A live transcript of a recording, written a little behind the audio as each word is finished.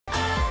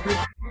More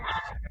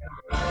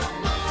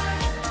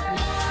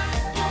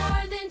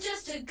than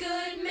just a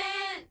good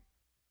man.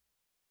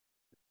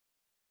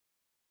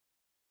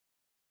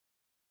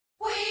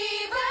 We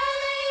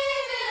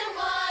believe in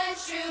one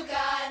true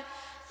God,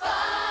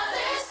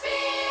 Father,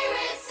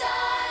 Spirit,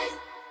 Son.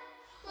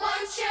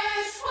 One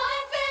church,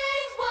 one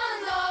faith,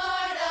 one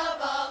Lord of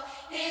all.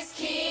 His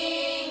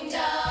kingdom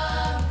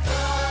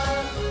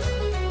come.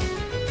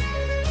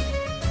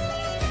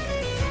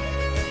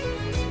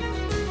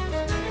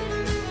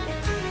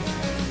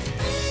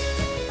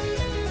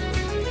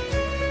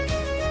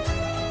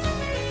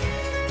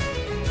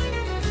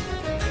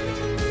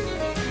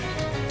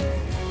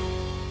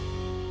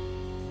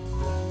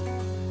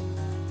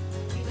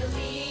 We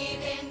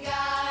believe in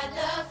God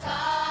the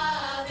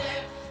Father,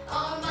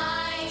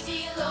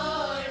 Almighty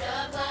Lord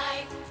of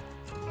life,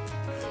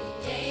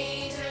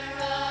 Creator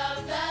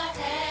of the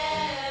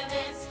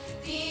heavens,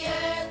 the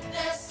earth,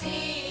 the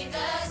sea,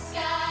 the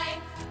sky.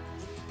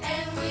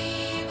 And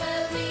we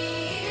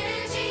believe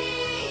in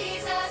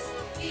Jesus,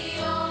 the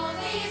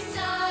only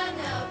Son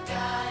of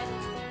God,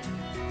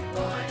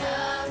 born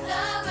of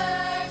the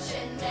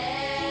Virgin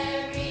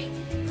Mary,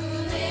 who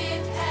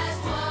lived as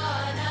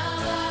one of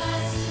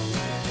us.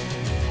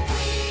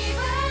 We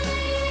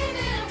believe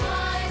in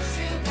one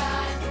true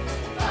God,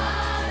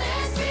 Father,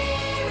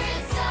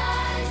 Spirit,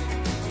 Son.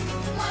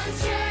 One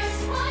church,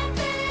 one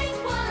faith,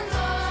 one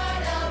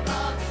Lord of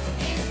all.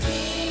 His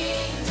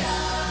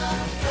kingdom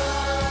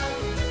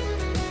come.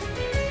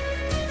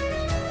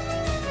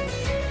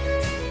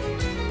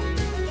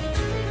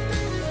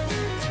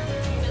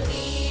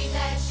 Believe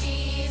that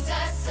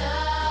Jesus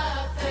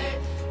suffered,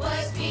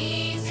 was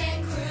beaten,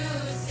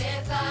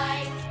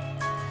 crucified.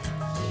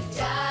 He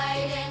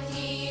died and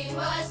he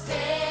was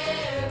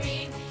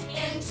buried,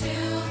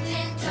 entombed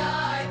in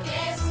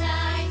darkest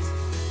night.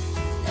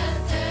 The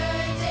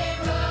third day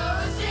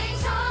rose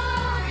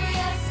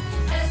victorious,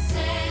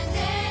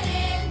 ascended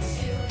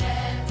into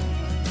heaven.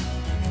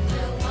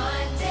 Will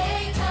one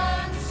day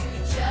come to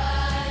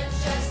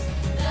judge us,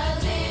 the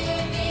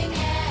living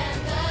and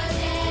the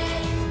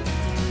dead.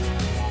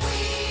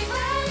 We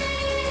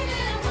believe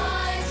in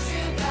one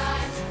true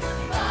God,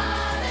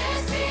 Father,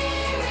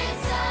 Spirit,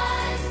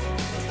 Son.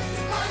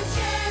 One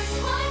church,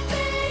 one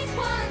faith,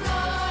 one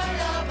Lord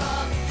of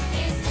all.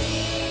 His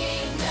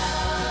kingdom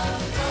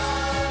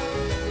come.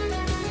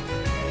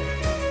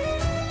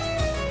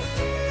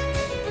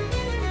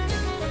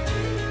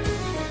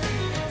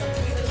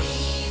 We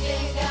believe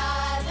in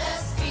God the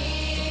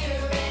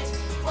Spirit,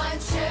 one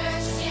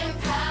church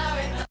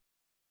empowered.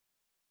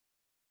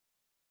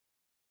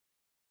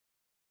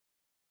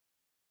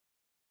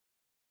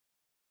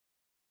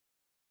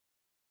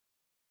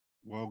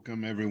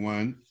 Welcome,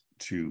 everyone,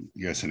 to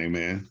Yes and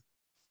Amen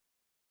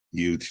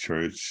Youth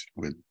Church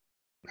with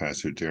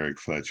Pastor Derrick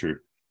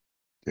Fletcher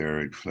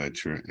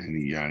and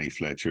E'Yani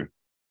Fletcher.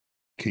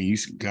 Can you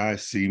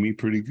guys see me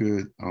pretty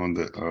good on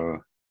the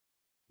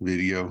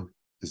video?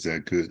 Is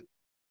that good?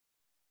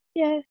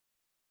 Yes.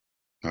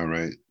 All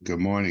right. Good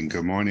morning.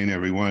 Good morning,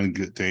 everyone.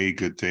 Good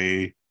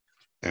day,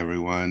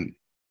 everyone,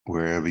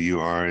 wherever you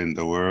are in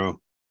the world.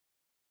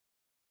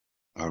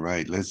 All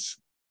right,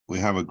 we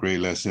have a great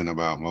lesson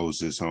about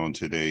Moses on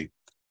today.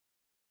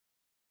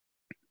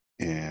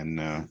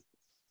 And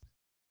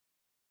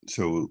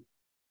so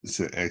it's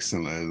an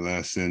excellent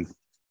lesson.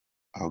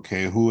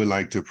 Okay, who would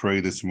like to pray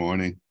this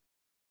morning?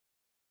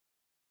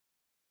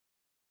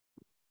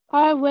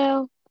 I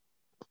will.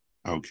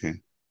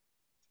 Okay.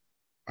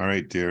 All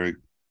right, Derrick.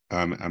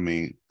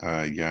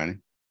 Yanni.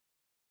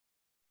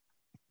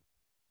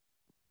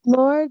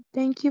 Lord,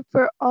 thank you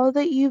for all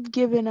that you've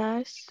given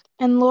us.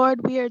 And Lord,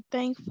 we are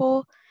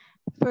thankful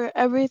for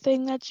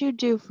everything that you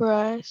do for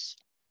us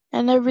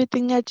and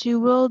everything that you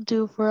will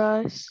do for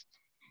us.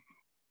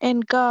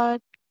 And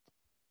God,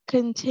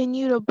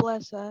 continue to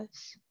bless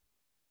us.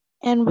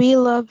 And we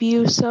love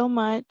you so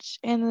much.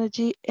 In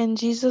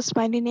Jesus'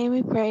 mighty name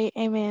we pray.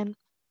 Amen.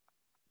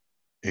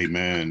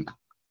 Amen.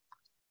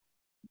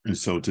 And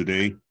so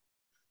today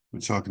we're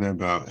talking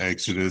about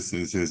Exodus.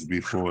 It says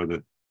before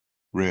the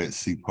Red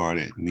Sea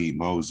parted, meet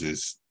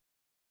Moses.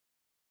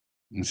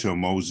 And so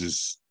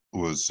Moses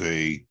was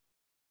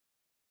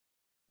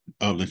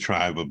of the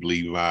tribe of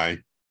Levi,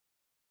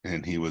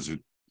 and he was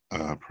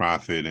a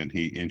prophet, and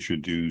he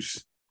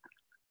introduced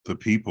the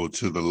people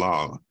to the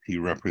law. He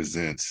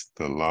represents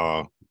the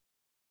law,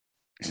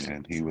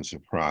 and he was a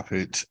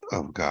prophet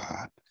of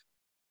God.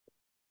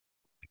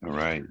 All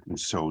right. And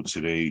so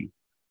today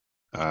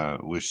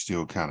we're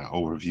still kind of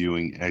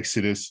overviewing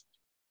Exodus.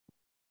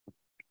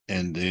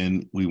 And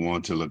then we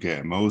want to look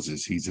at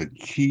Moses. He's a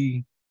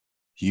key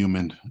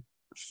human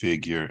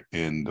figure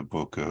in the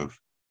book of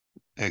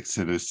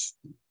Exodus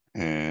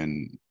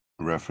and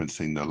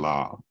referencing the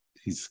law.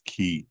 He's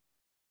key.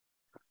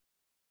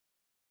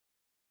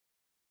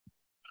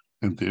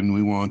 And then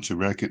we want to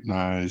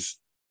recognize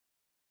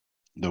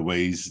the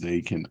ways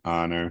they can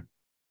honor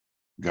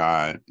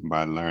God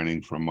by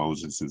learning from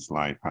Moses's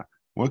life.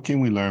 What can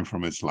we learn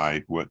from his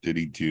life? What did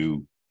he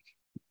do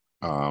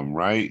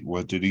right?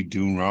 What did he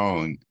do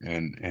wrong?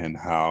 And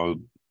how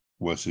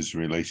was his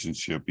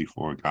relationship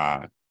before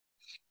God.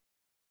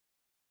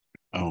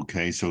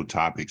 Okay, so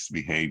topics: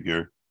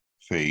 behavior,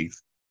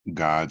 faith,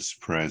 God's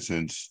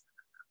presence,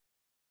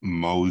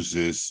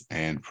 Moses,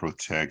 and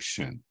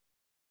protection.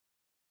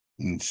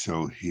 And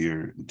so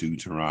here,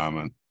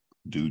 Deuteronomy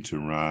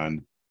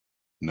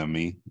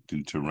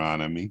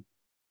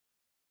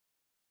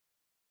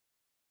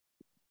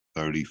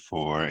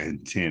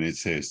 34:10, it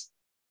says,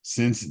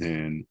 since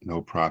then,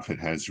 no prophet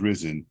has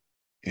risen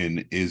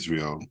in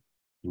Israel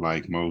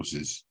like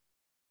Moses,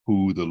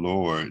 who the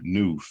Lord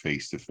knew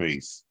face to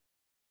face.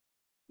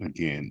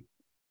 Again,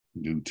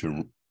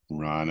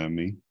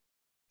 Deuteronomy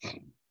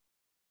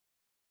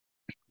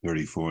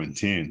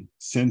 34:10.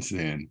 Since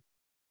then,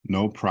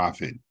 no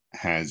prophet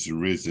has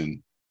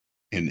risen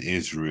in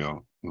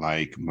Israel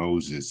like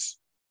Moses,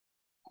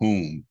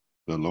 whom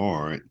the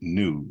Lord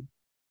knew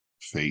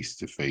face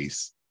to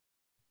face.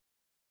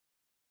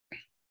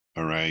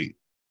 All right,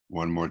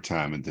 one more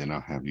time, and then I'll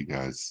have you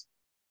guys.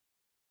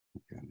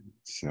 Okay.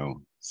 So it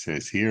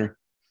says here,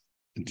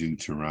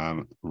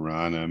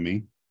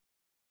 Deuteronomy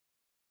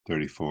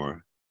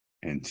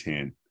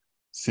 34:10.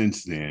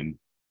 Since then,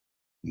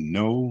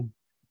 no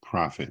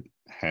prophet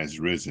has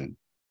risen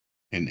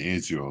in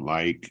Israel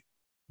like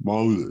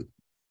Moses,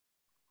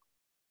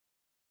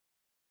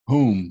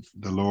 whom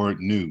the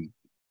Lord knew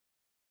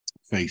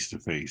face to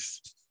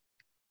face.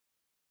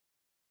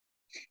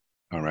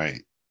 All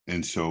right.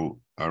 And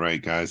so, all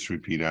right, guys,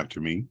 repeat after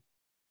me.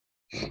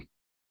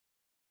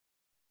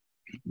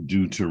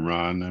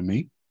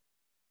 Deuteronomy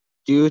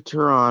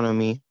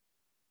 34:10.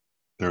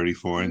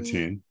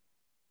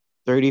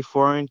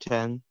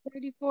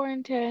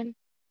 34:10.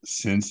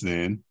 Since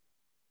then,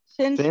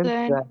 Since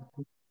then,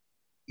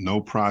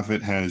 no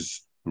prophet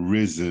has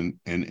risen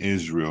in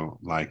Israel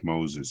like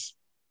Moses,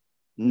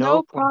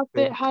 no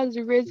prophet has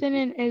risen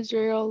in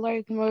Israel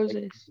like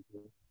Moses,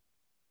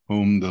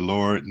 whom the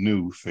Lord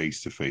knew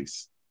face to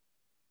face.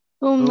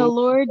 whom the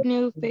Lord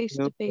knew face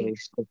to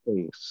face.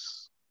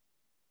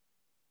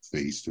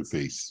 Face to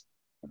face.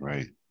 All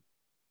right.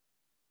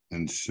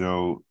 And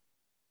so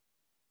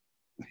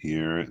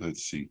here,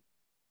 let's see.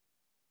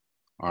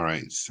 All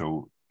right.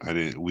 So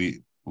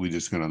we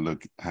just gonna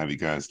have you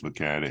guys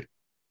look at it.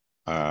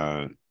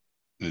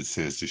 It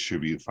says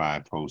distribute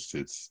 5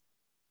 Post-its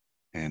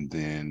and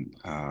then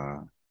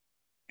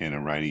in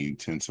a writing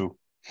utensil.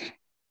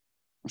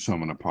 So I'm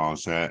gonna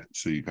pause that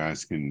so you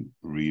guys can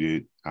read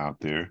it out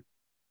there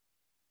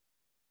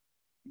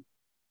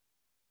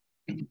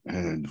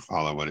and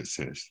follow what it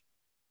says.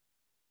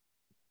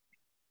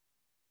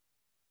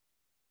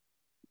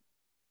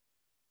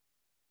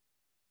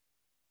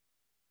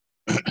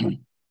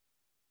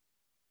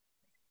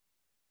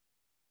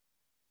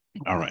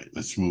 All right,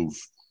 let's move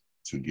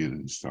to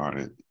getting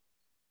started.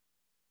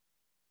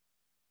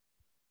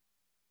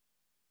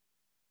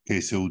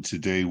 Okay, so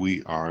today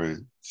we are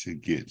to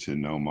get to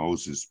know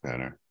Moses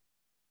better.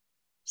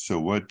 So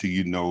what do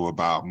you know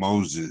about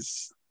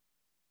Moses?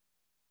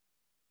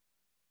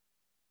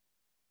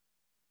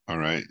 All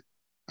right,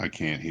 I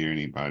can't hear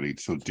anybody.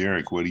 So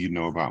Derrick, what do you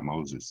know about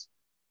Moses?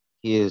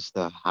 He is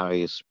the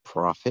highest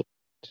prophet.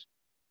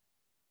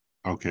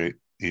 Okay,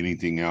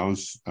 anything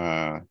else,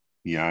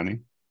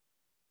 E'Yani?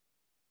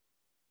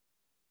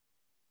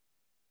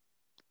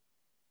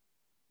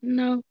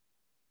 No.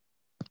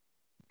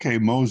 Okay,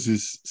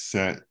 Moses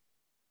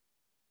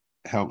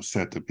helped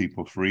set the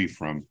people free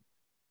from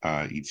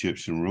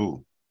Egyptian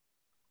rule.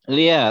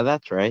 Yeah,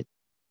 that's right.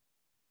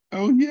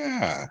 Oh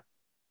yeah.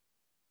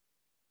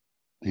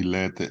 He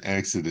led the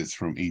exodus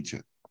from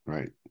Egypt,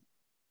 right?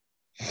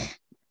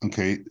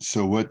 Okay,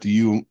 so what do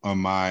you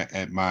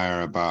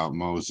admire about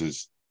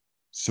Moses?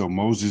 So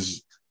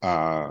Moses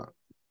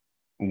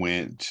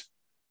went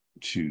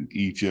to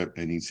Egypt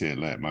and he said,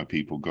 let my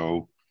people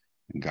go.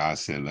 And God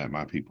said, let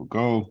my people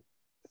go.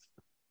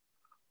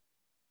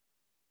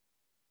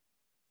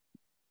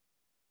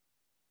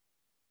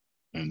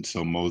 And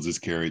so Moses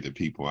carried the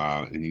people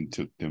out and he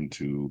took them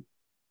to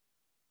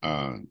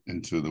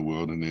into the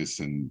wilderness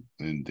and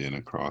then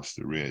across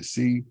the Red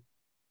Sea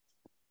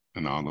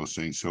and all those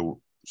things.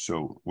 So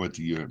what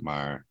do you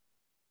admire?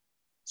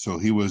 So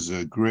he was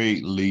a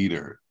great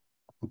leader,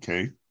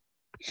 okay?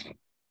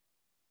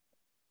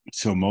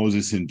 So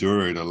Moses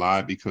endured a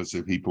lot because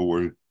the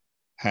people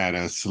had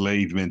a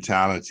slave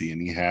mentality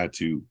and he had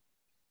to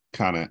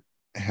kind of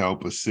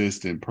help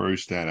assist and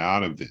purge that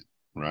out of it,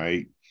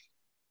 right?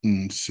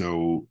 And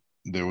so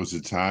there was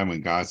a time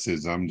when God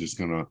says, I'm just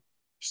going to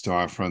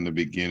start from the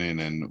beginning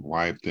and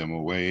wipe them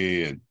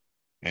away.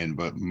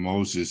 But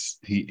Moses,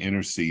 he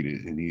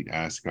interceded and he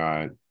asked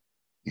God,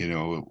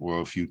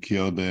 well, if you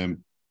kill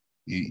them,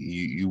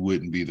 you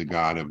wouldn't be the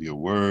God of your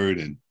word.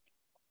 And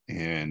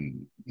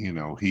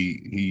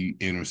he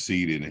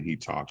interceded and he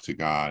talked to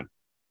God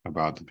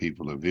about the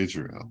people of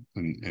Israel.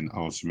 And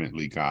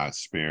ultimately God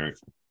spared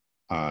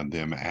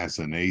them as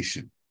a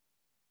nation.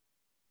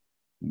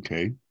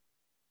 Okay.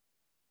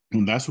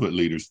 And that's what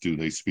leaders do.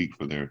 They speak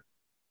for their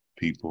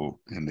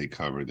people and they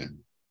cover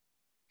them.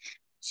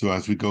 So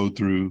as we go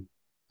through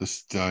the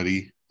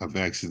study of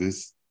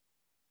Exodus,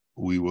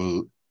 we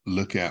will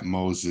look at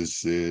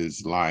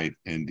Moses's life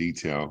in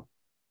detail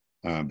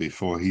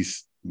before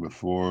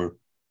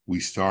we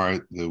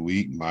start the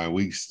week by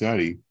week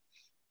study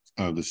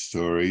of the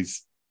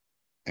stories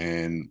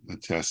and the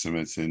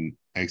testaments in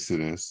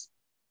Exodus.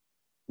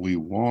 We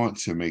want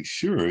to make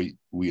sure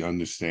we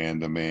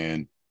understand the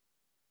man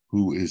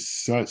who is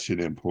such an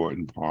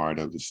important part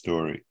of the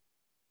story,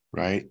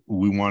 right?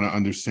 We want to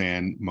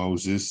understand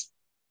Moses,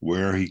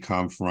 where he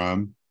came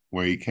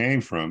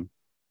from,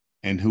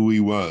 and who he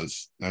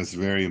was. That's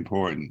very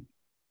important.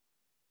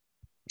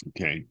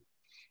 Okay.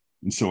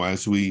 And so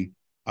as we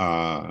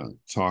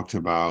talked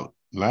about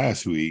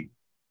last week,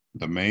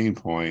 the main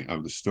point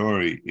of the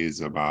story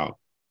is about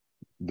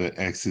the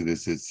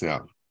Exodus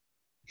itself.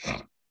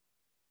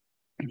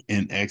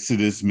 And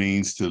Exodus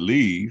means to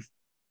leave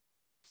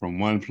from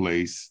one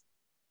place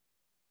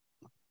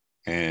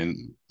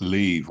and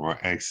leave, or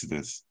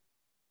Exodus,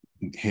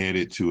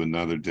 headed to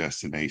another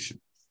destination.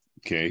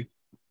 Okay.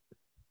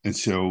 And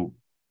so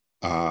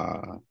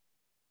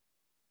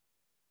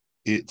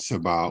it's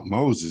about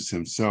Moses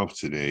himself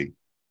today.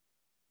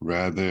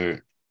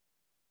 Rather,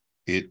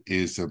 it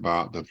is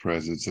about the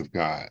presence of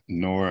God.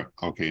 Nor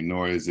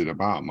is it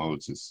about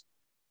Moses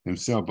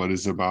himself, but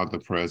it's about the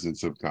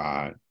presence of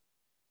God.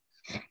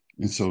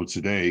 And so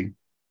today,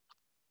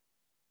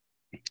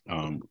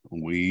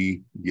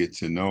 we get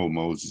to know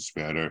Moses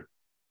better.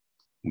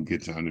 We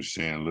get to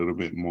understand a little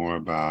bit more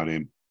about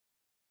him.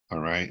 All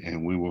right.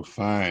 And we will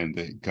find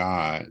that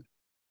God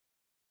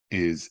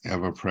is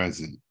ever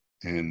present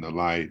in the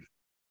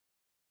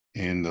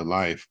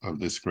life of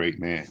this great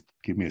man.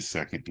 Give me a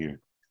second here.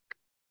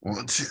 I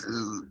want to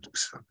do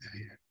something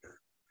here.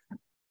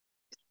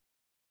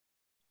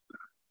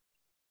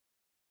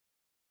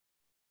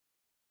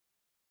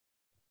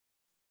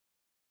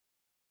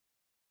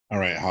 All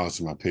right, how's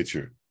my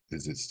picture?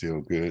 Is it still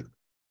good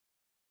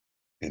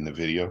in the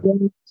video?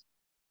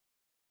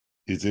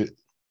 Is it?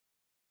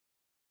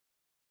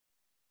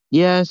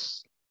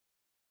 Yes.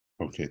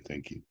 Okay,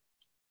 thank you.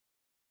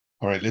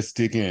 All right, let's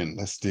dig in.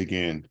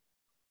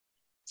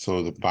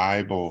 So the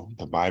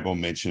Bible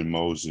mentioned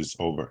Moses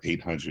over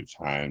 800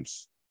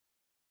 times.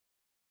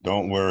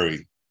 Don't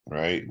worry,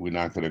 right? We're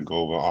not going to go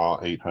over all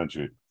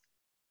 800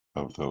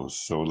 of those.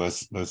 So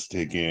let's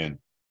dig in.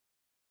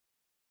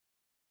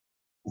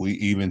 We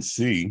even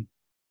see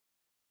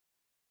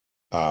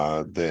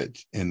that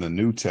in the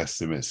New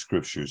Testament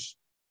scriptures,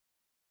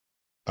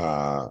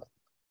 to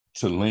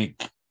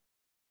link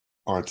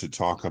or to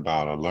talk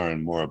about or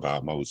learn more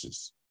about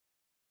Moses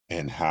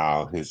and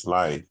how his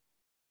life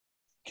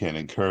can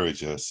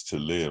encourage us to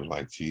live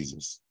like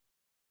Jesus.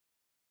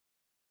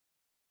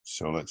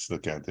 So let's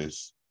look at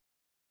this.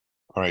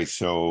 All right,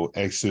 so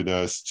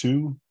Exodus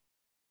 2,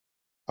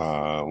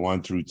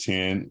 1 through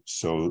 10.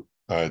 So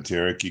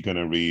Derrick, you're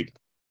gonna read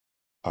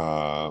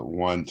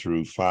 1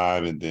 through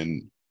 5, and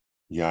then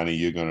E'Yani,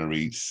 you're gonna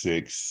read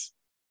 6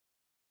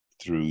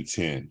 through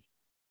 10.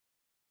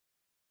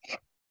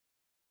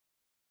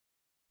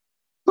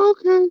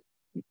 Okay.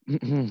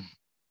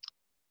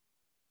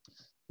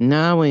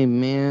 Now a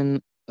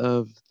man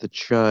of the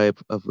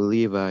tribe of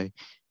Levi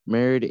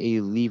married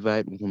a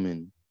Levite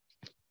woman,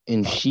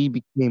 and she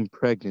became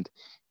pregnant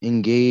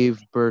and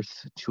gave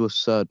birth to a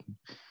son.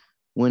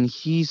 When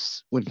she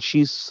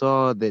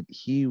saw that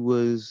he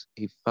was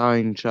a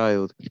fine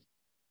child,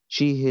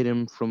 she hid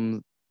him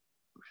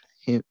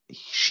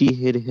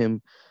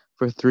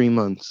for 3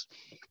 months.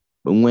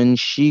 But when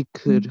she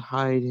could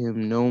hide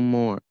him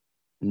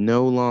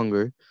no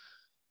longer,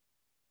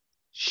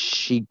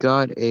 she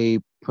got a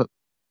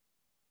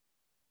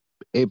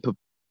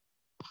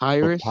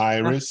Papyrus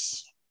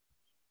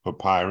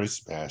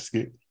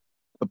basket.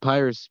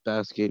 papyrus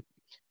basket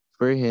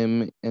for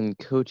him and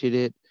coated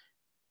it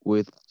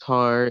with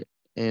tar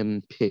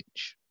and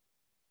pitch.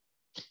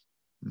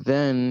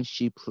 Then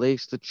she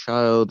placed the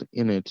child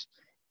in it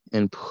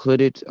and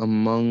put it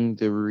among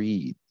the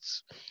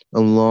reeds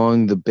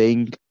along the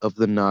bank of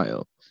the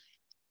Nile.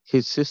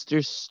 His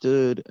sister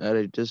stood at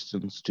a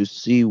distance to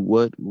see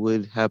what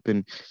would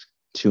happen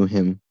to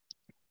him.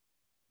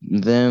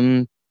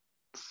 Then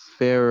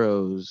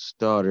Pharaoh's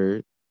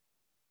daughter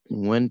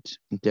went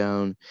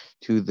down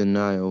to the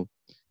Nile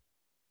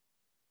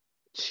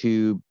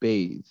to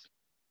bathe,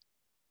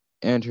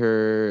 and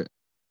her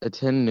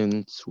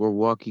attendants were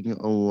walking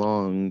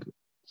along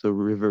the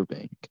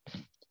riverbank.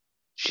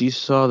 She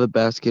saw the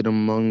basket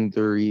among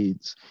the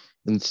reeds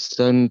and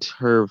sent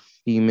her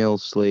female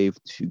slave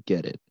to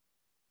get it.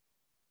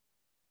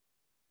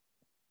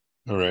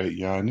 All right,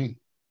 E'Yani.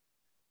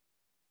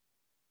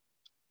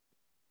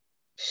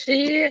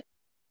 She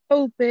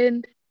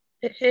opened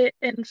it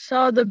and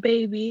saw the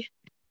baby.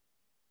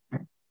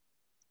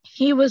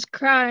 He was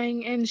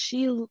crying and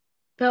she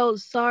felt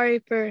sorry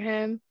for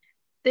him.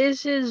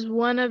 "This is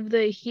one of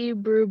the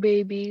Hebrew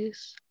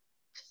babies,"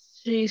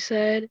 she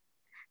said.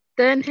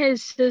 Then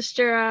his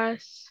sister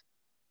asked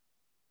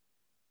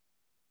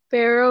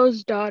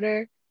Pharaoh's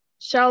daughter,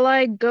 "Shall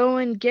I go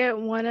and get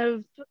one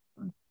of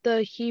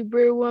the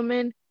Hebrew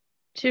women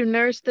to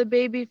nurse the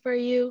baby for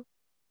you?"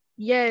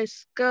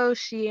 Yes, go,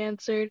 she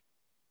answered.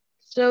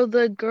 So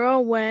the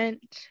girl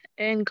went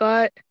and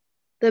got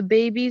the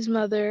baby's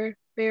mother.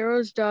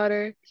 Pharaoh's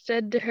daughter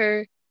said to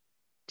her,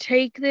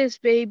 "Take this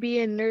baby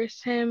and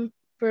nurse him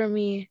for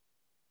me,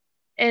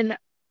 and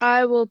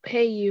I will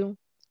pay you."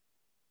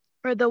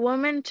 For the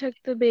woman took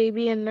the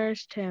baby and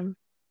nursed him.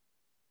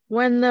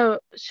 When the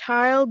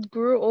child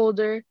grew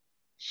older,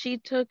 she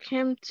took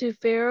him to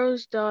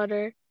Pharaoh's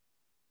daughter,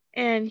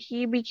 and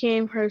he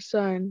became her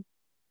son.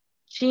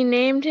 She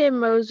named him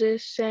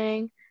Moses,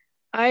 saying,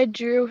 "I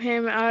drew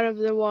him out of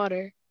the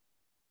water."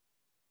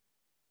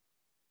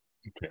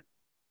 Okay.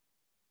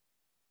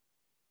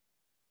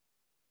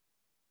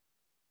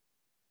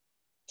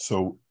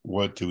 So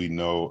what do we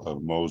know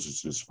of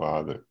Moses'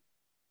 father?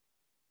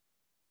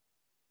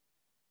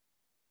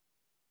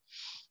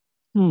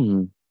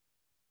 Hmm.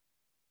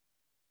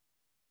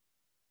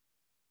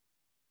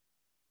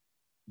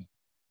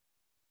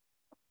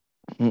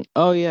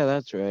 Oh yeah,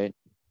 that's right.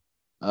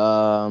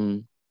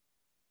 Um,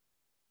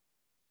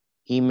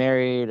 he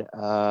married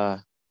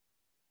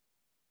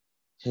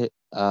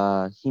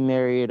he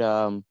married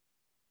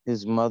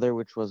his mother,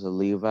 which was a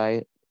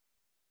Levite.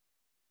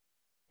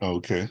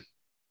 Okay.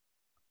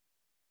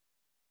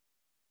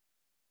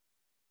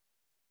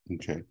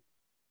 Okay.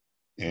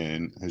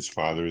 And his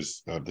father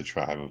is of the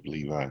tribe of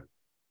Levi.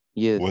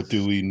 What do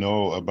Yes, we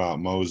know about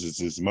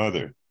Moses'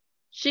 mother?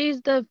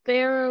 She's the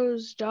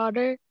Pharaoh's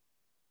daughter.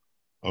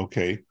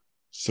 Okay.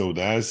 So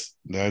that's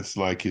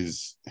like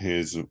his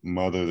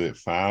mother that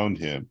found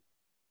him.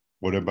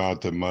 What about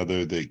the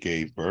mother that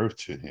gave birth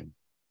to him?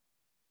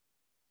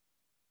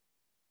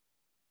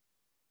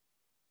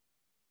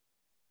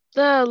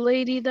 The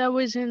lady that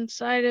was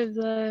inside of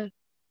the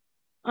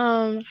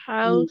he,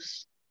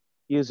 house.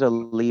 he was a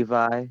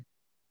Levi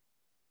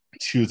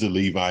She was a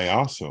Levi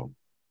also.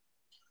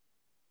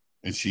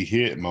 And she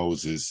hid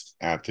Moses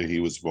after he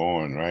was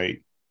born,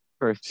 right?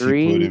 for She put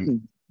 3.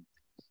 him,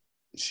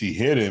 she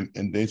hid him,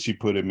 and then she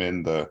put him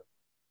in the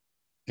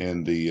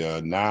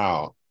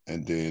Nile,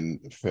 and then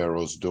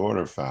Pharaoh's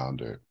daughter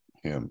found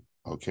him.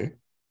 Okay.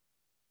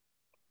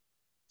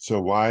 So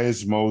why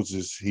is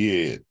Moses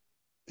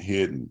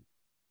hidden?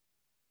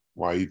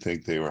 Why you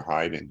think they were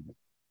hiding?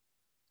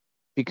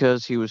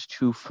 Because he was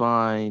too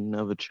fine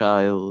of a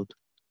child.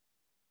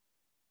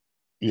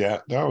 Yeah,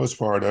 that was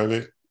part of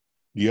it.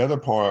 The other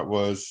part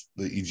was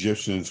the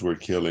Egyptians were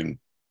killing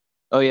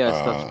Oh yes,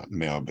 that's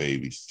male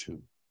babies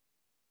too,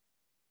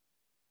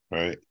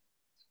 right?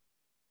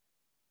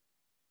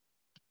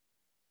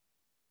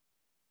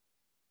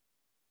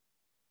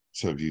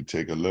 So if you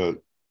take a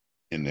look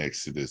in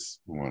Exodus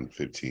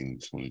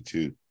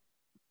 1:15-22,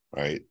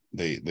 right?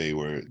 They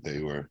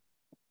were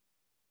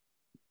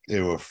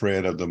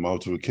afraid of the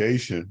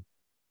multiplication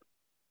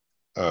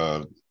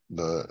of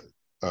the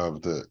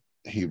of the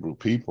Hebrew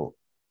people,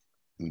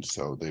 and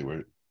so they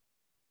were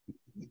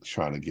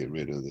trying to get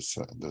rid of the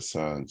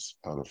sons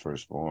of the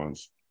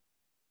firstborns.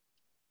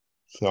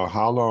 So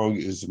how long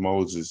is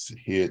Moses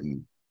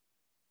hidden?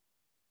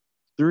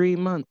 3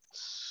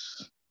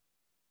 months.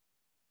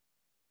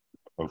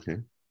 Okay,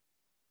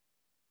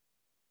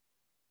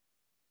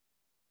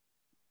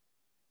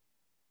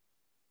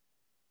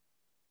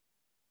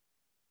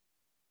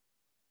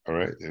 all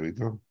right, there we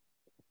go.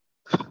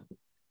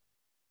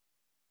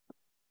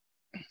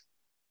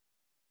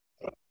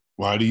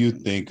 Why do you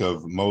think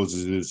of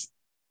Moses'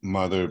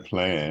 mother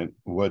plan?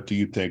 What do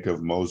you think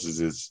of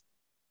Moses'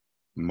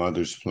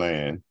 mother's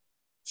plan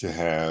to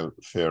have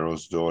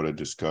Pharaoh's daughter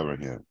discover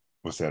him?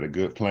 Was that a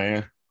good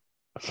plan?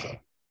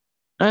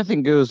 I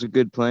think it was a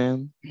good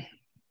plan.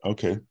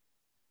 Okay.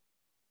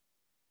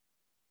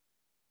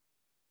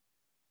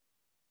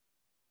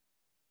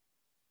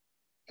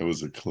 It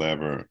was a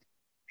clever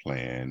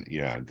plan.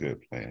 Yeah, a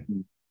good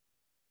plan.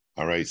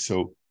 All right.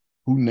 So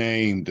who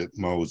named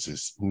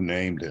Moses? Who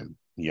named him?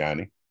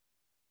 Yanni?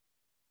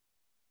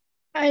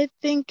 I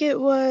think it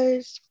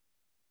was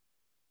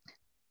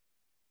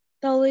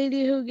the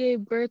lady who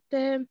gave birth to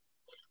him.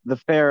 The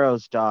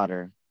Pharaoh's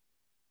daughter.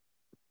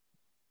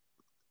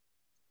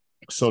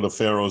 So the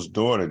Pharaoh's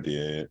daughter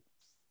did.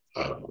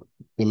 The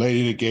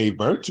lady that gave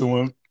birth to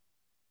him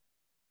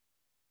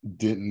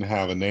didn't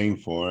have a name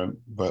for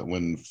him, but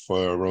when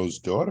Pharaoh's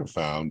daughter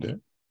found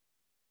him,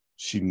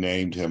 she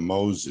named him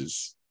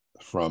Moses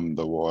from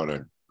the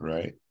water,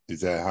 right?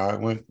 Is that how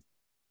it went?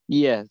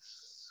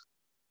 Yes.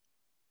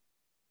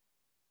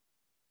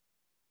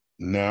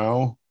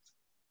 Now,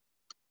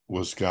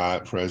 was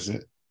God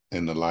present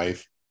in the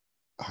life?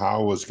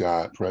 How was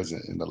God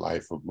present in the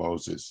life of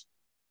Moses,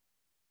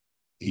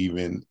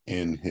 even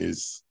in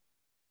his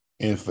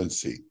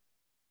infancy?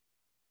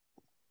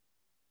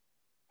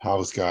 How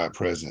was God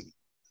present?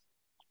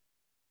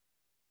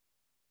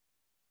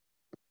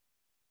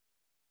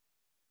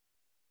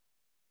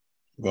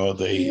 Well,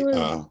 He they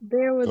was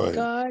there go with ahead.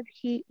 God.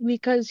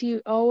 Because he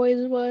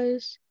always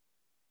was.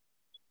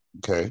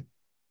 Okay.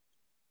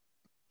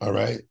 All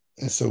right.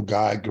 And so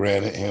God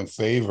granted him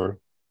favor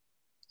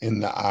in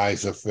the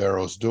eyes of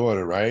Pharaoh's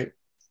daughter, right?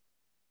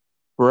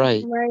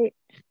 Right. Right.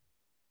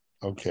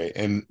 Okay,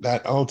 and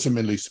that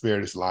ultimately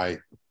spared his life.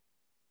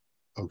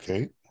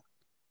 Okay.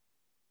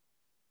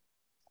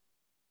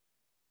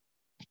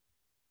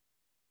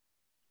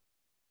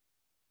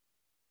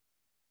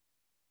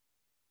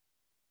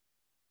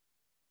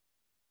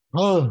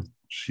 Oh,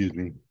 excuse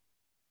me.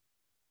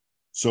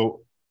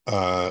 So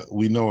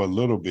we know a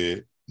little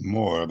bit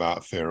more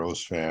about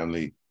Pharaoh's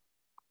family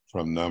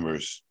from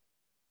Numbers.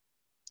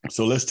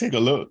 So let's take a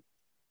look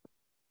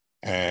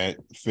at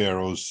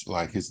Pharaoh's,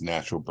 like his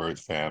natural birth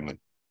family,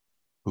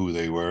 who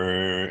they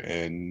were,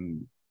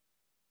 and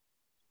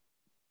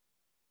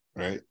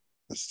right.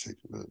 Let's take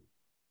a look.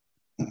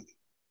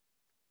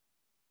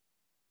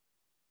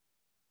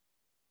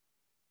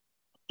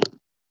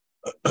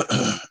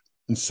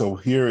 And so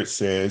here it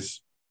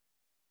says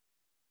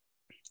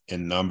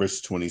in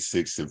Numbers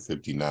 26 and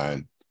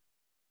 59,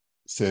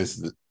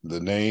 says the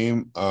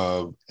name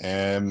of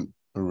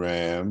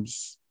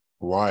Amram's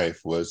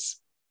wife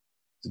was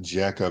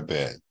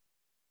Jochebed,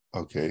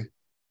 okay,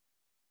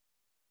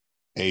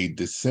 a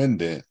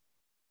descendant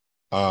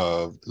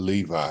of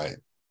Levi,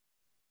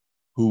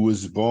 who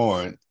was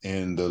born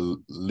to the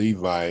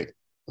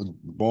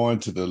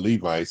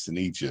Levites in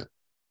Egypt.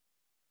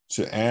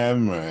 To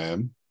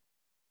Amram,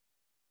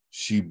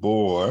 she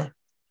bore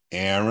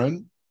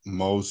Aaron,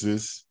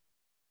 Moses,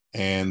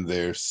 and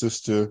their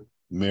sister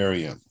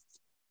Miriam.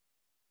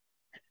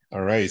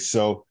 All right,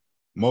 so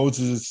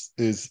Moses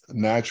is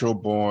natural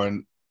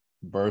born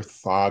birth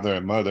father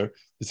and mother.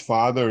 His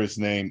father is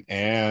named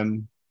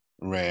Amram,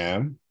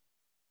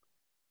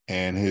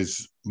 and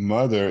his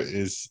mother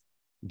is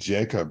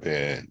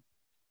Jochebed.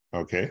 Okay,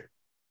 Okay.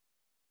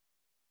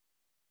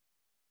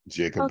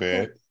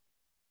 Jochebed,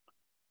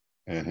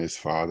 and his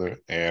father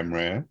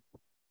Amram.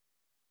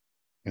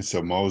 And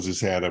so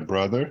Moses had a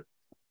brother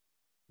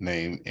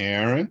named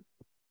Aaron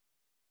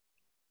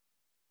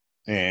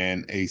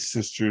and a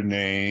sister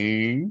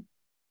named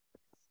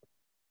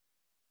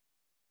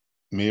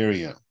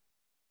Miriam.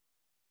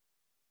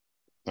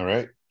 All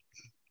right.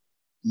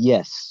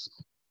 Yes.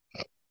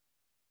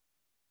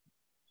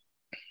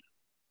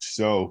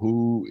 So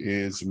who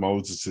is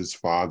Moses's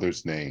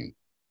father's name?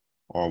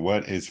 Or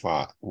what is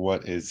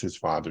his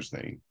father's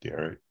name,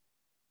 Derrick?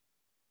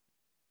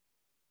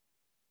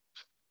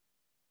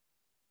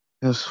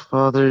 His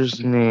father's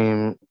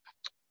name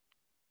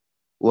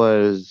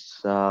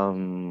was uh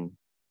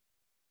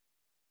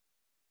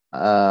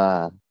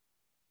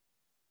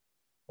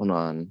hold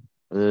on.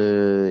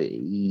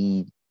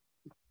 Sound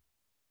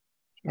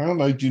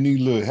like you need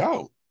a little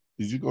help.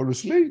 Did you go to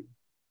sleep?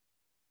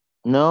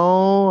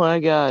 No, I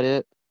got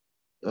it.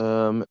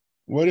 Um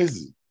What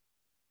is it?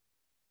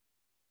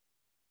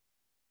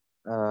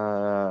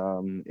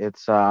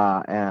 it's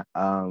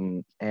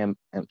um am,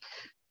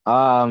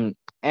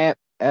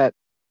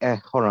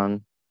 hold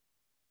on.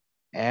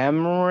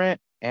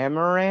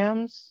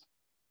 Amarams?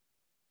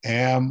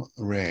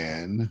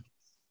 Amran.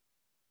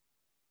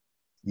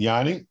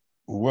 Yanni,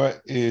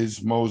 what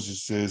is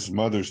Moses's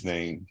mother's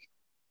name?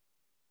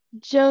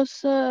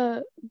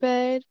 Joseph.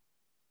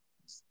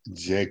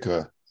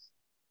 Jacob.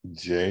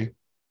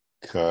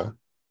 Jacob.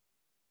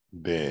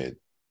 Bed.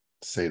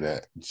 Say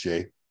that.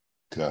 Jacob.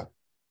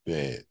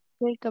 Bed.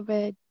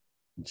 Jacob.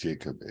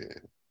 Jacob.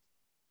 Bed.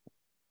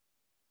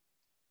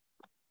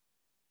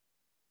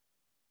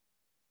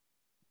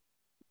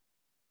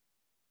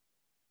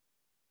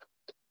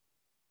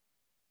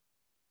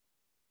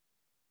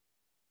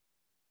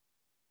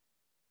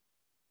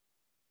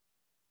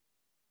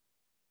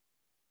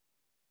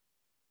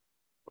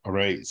 All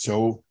right.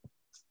 So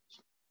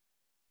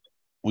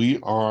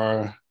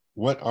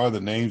what are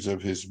the names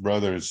of his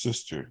brother and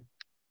sister?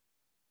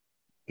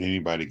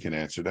 Anybody can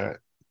answer that.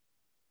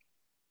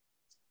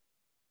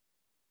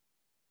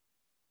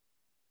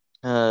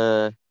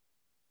 Uh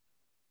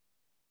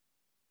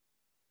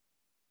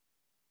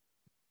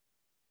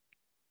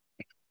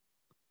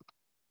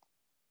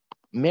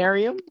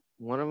Miriam.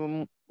 One of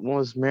them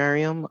was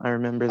Miriam. I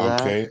remember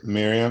that. Okay,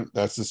 Miriam,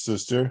 that's the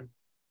sister.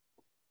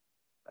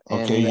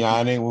 Okay, And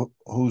Yanni,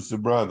 who's the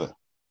brother?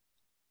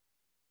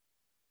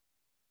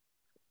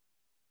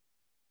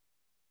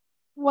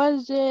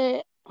 Was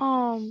it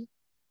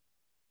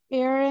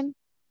Aaron?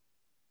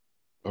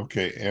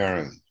 Okay,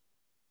 Aaron.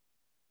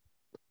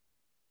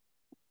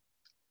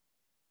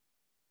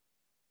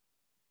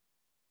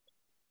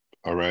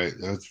 All right,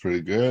 that's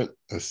pretty good.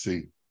 Let's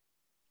see.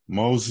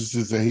 Moses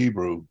is a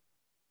Hebrew,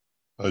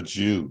 a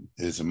Jew.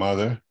 His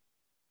mother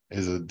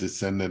is a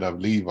descendant of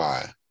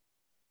Levi,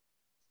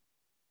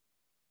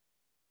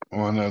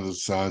 one of the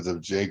sons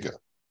of Jacob.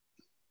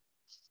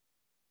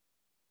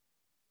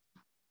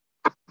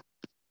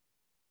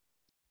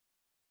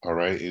 All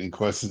right, any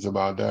questions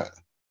about that?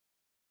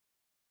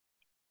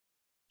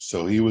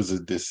 So he was a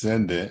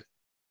descendant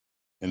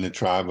in the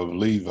tribe of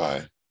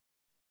Levi,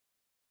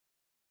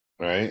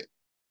 right?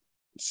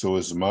 So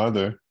his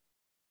mother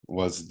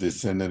was a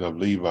descendant of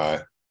Levi,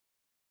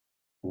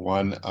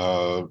 one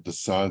of the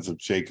sons of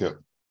Jacob.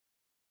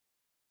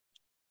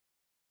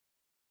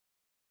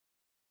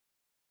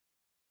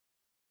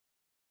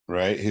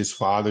 Right? His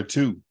father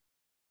too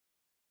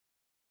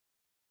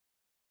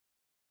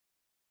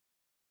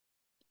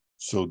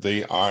So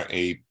they are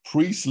a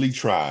priestly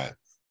tribe.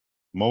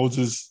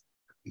 Moses'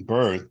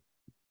 birth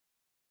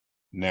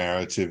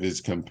narrative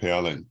is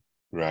compelling,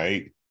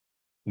 right?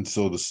 And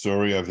so the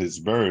story of his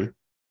birth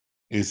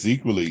is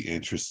equally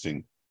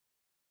interesting.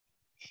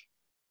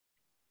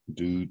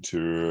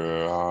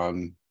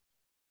 Deuteronomy.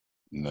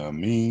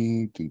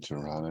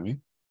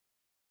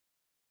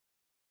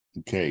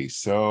 Okay,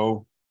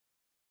 so,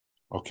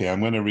 I'm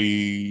going to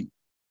read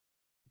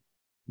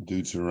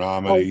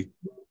Deuteronomy.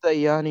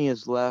 E'Yani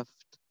is left.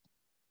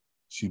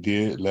 She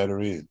did, let her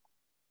in.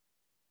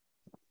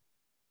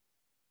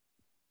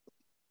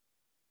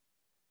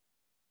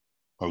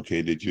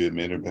 Okay, did you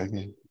admit her back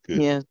in?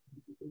 Good. Yeah.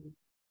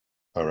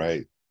 All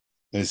right.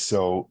 And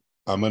so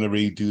I'm going to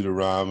read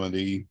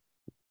Deuteronomy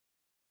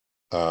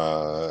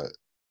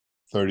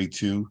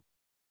 32,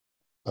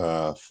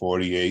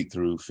 48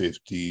 through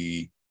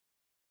 52.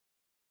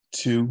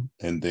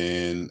 And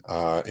then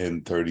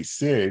in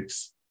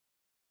 36,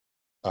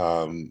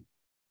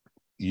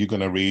 you're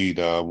going to read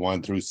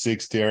 1 through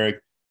 6,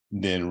 Derrick.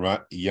 Then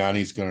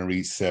Yanni's going to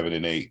read 7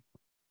 and 8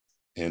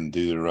 in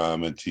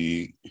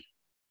Deuteronomy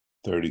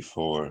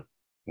 34,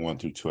 1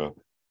 through 12.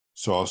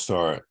 So I'll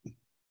start.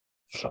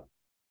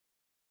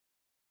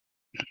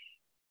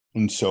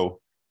 And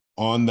so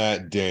on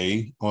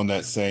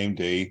that same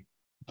day,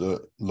 the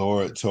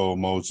Lord told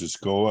Moses,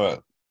 go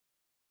up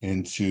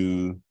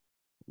into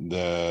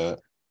the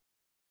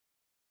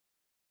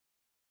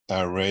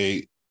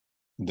array,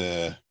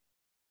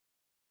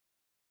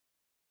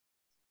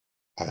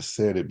 I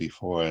said it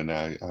before, and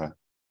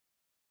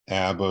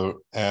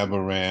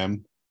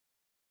Abiram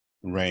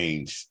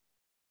range.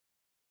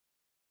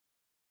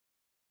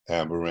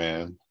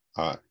 Abiram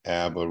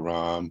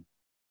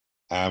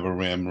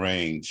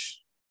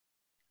range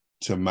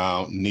to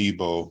Mount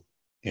Nebo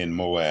in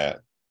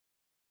Moab.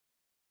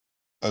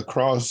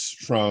 Across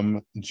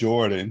from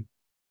Jordan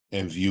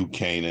and view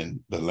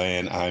Canaan, the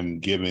land I'm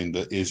giving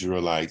the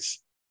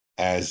Israelites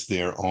as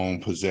their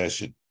own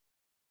possession.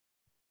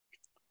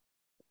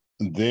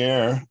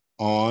 There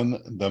on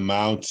the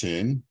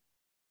mountain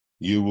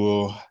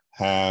you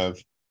have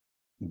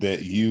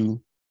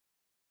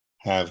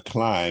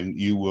climbed,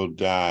 you will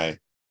die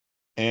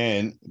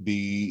and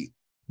be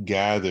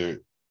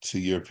gathered to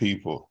your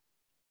people.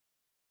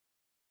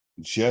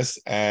 Just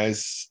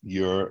as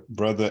your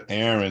brother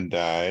Aaron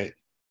died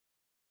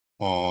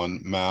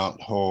on Mount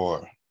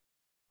Hor,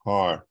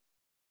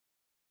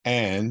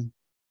 and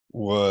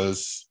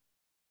was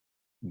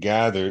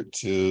gathered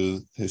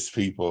to his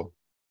people.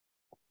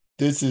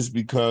 This is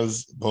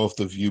because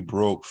both of you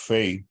broke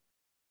faith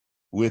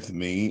with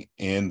me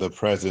in the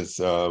presence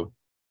of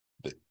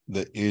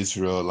the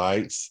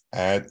Israelites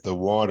at the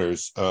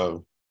waters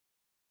of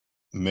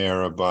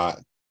Meribah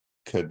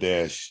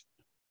Kadesh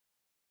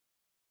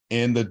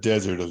in the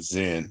desert of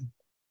Zin.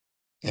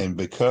 And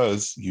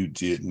because you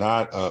did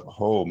not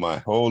uphold my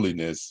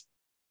holiness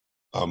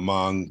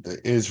among the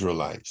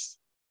Israelites,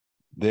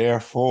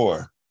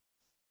 therefore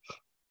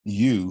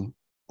you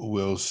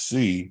will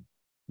see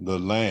the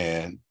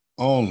land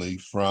only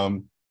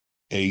from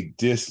a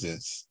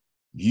distance.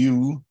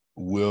 You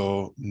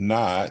will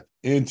not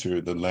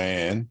enter the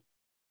land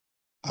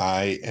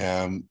I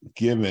am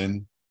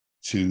given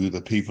to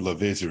the people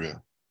of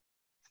Israel.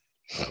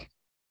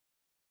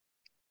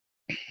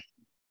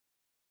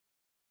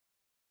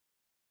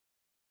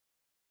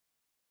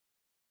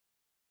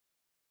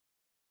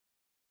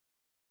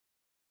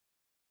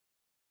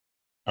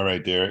 All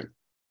right, Derrick.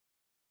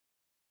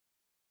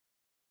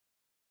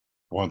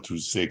 1 through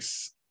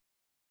 6.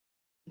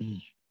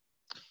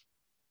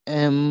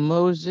 And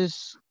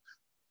Moses,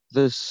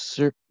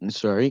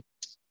 sorry,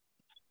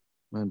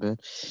 my bad.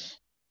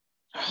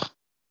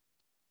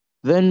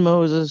 Then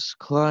Moses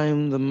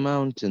climbed the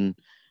mountain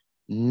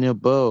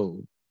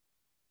Nebo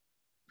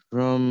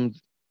from,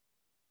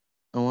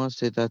 I want to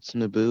say that's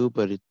Nabu,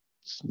 but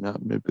it's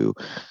not Nabu,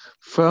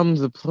 from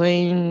the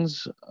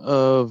plains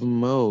of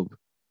Moab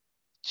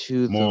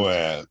to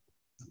Moab.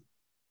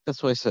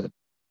 That's what I said.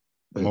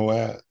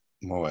 Moab.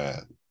 The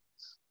Moab.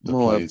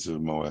 plains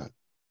of Moab.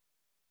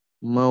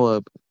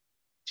 Moab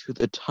to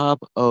the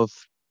top of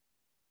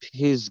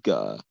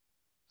Pisgah.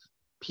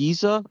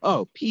 Pisa?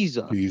 Oh,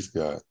 Pisa.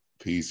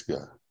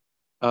 Pisgah.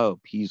 Oh,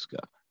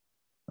 Pisgah.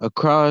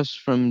 Across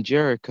from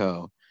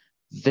Jericho.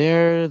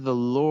 There the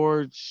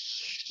Lord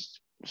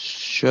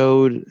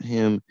showed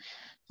him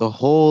the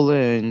whole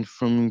land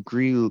from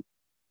Gilead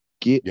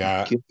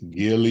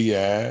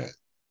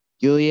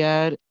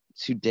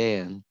to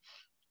Dan,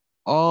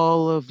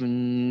 all of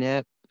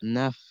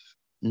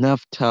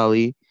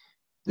Naphtali,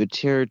 the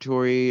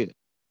territory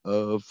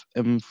of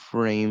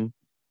Ephraim,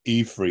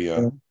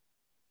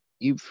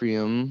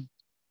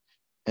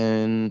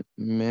 and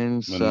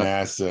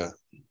Manasseh,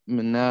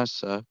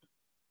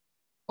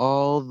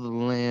 all the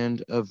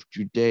land of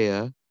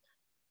Judea,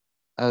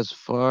 as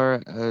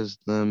far as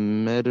the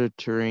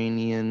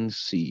Mediterranean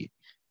Sea,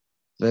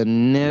 the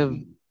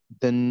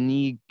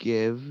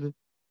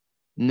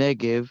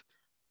Negev,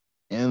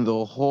 and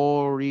the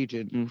whole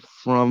region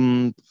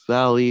from the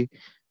valley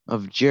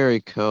of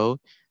Jericho,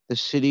 the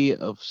city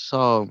of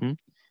Salm,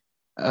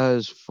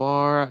 as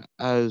far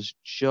as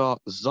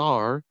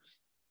Zar.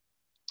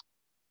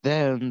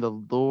 Then the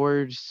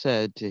Lord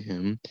said to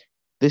him,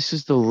 "This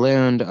is the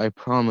land I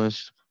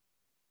promised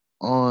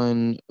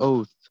on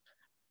oath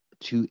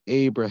to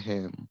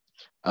Abraham,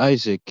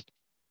 Isaac,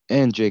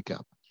 and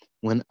Jacob,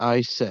 when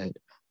I said,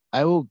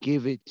 I will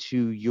give it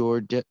to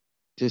your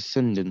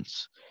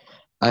descendants.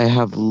 I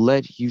have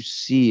let you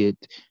see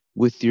it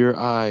with your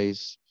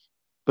eyes,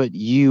 but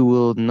you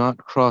will not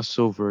cross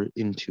over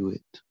into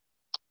it."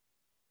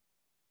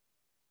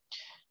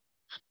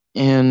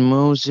 And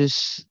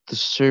Moses, the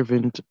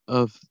servant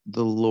of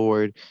the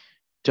Lord,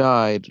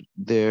 died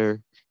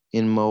there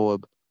in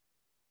Moab,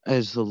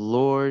 as the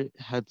Lord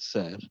had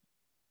said.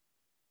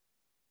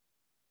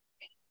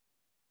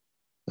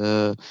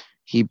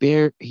 He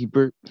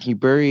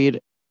buried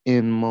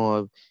in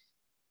Moab,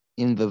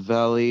 in the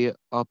valley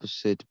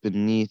opposite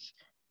beneath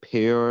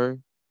Peor,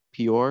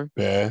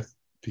 Beth,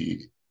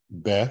 Peor.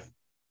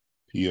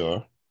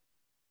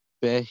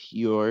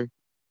 Behior.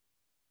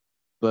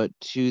 But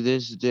to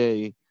this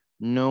day,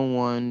 no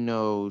one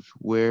knows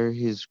where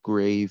his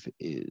grave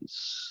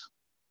is.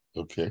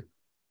 Okay.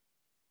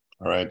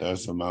 All right,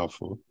 that's a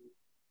mouthful.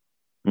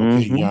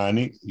 Okay,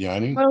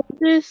 Yanni.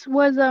 Moses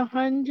was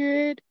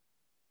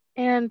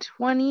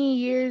 120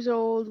 years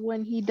old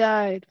when he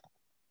died.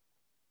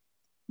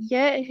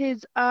 Yet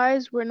his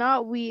eyes were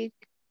not weak,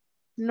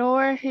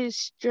 nor his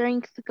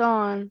strength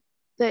gone.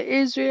 The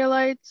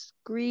Israelites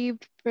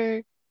grieved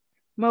for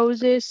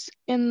Moses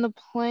in the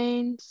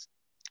plains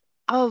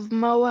of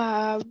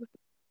Moab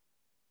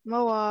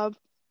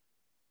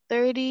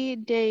 30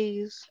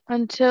 days,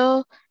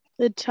 until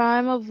the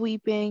time of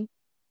weeping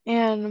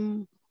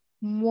and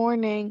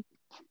mourning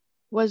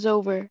was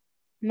over.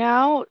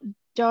 Now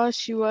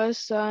Joshua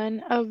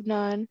son of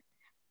Nun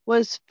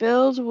was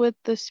filled with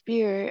the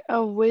spirit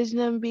of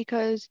wisdom,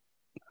 because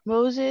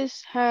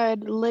Moses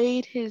had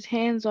laid his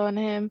hands on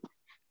him.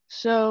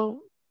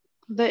 So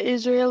the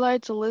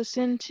Israelites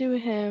listened to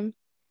him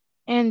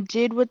and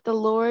did what the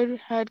Lord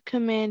had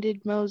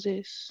commanded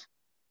Moses.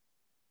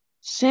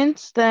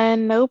 Since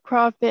then, no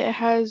prophet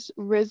has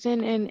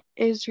risen in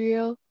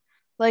Israel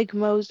like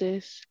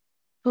Moses,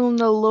 whom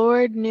the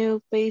Lord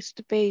knew face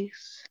to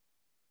face,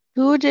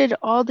 who did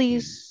all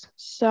these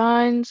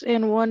signs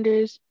and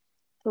wonders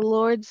the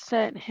Lord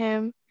sent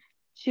him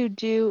to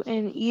do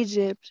in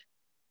Egypt,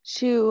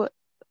 to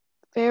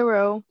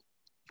Pharaoh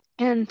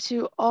and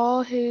to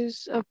all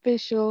his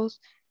officials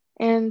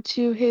and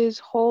to his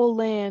whole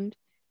land.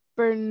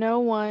 For no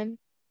one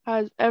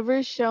has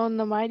ever shown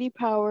the mighty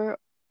power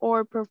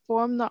or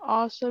performed the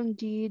awesome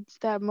deeds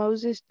that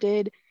Moses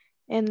did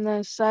in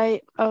the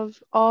sight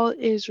of all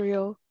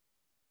Israel.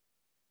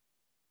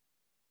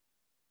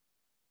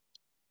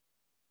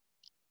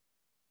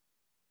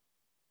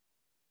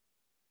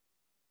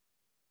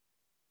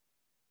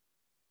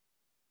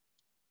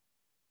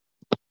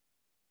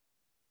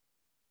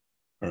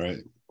 All right.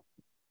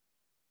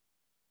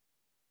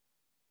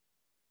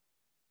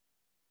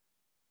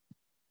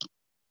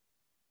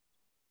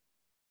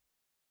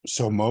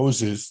 So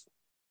Moses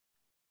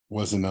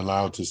wasn't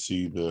allowed to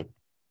see the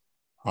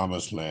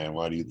promised land.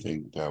 Why do you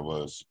think that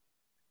was?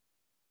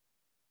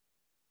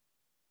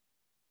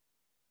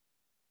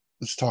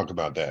 Let's talk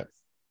about that.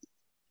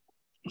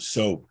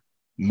 So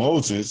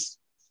Moses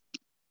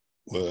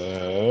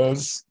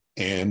was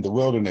in the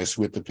wilderness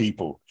with the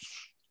people.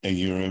 And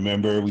you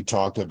remember we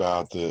talked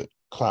about the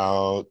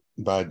cloud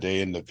by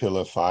day and the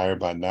pillar of fire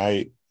by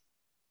night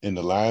in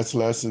the last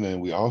lesson.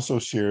 And we also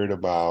shared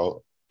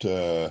about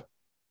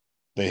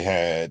they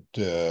had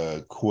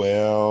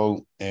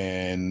quail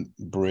and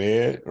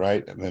bread,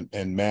 right?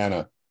 And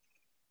manna.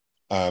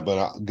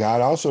 But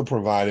God also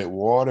provided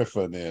water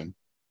for them.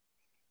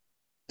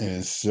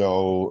 And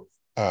so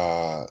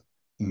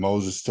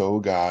Moses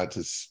told God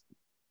to,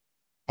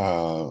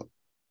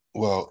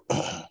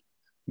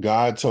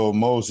 God told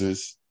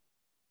Moses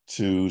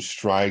to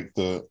strike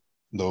the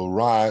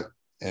rock,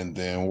 and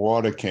then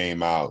water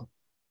came out.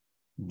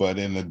 But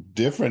in a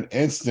different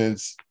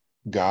instance,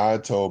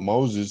 God told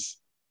Moses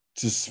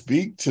to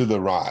speak to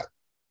the rock.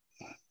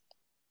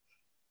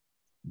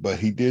 But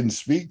he didn't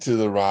speak to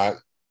the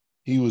rock.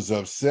 He was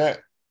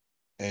upset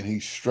and he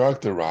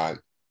struck the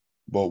rock,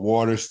 but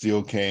water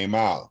still came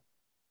out.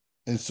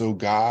 And so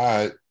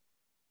God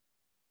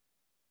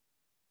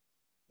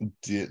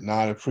did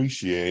not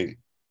appreciate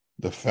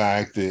the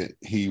fact that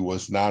he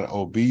was not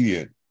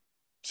obedient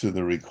to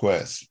the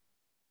request.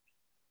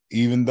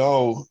 Even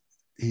though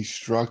he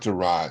struck the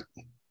rock,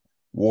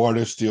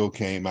 water still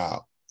came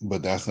out,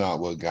 but that's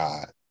not what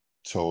God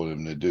told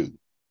him to do.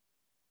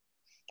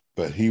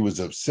 But he was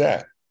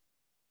upset,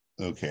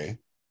 okay?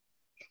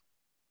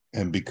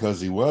 And because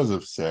he was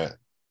upset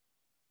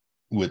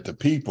with the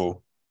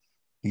people,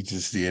 he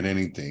just did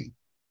anything,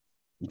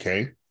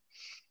 okay?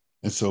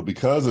 And so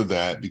because of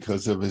that,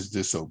 because of his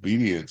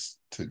disobedience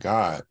to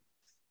God,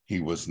 he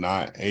was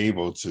not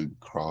able to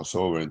cross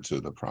over into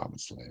the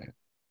promised land,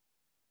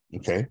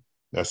 okay?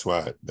 That's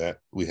why that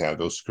we have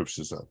those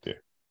scriptures out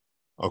there,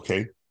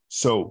 okay?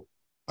 So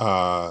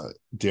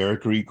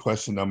Derrick, read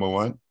question number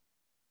 1.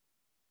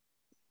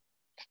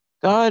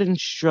 God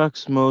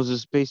instructs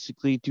Moses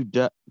basically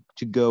to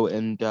go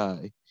and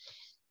die.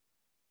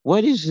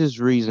 What is his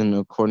reason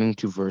according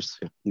to verse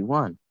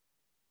 51?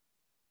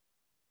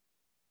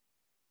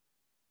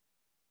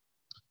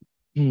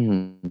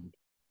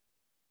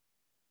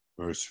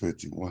 Verse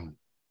 51.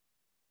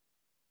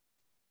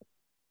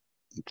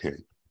 Okay.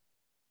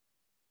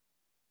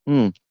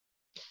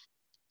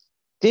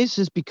 This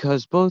is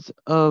because both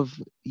of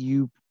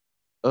you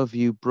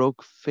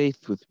broke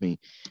faith with me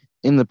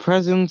in the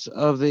presence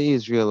of the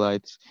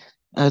Israelites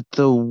at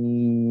the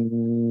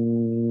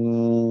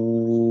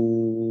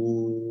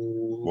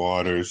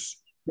Waters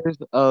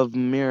of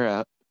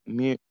Meribah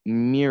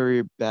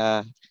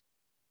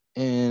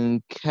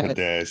and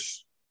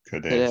Kadesh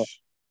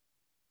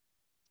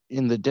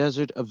in the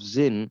desert of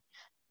Zin,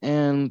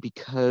 and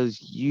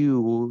because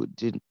you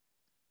did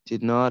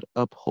not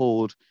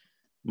uphold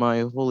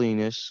my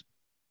holiness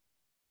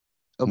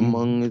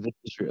among the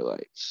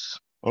Israelites.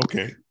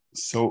 Okay.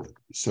 So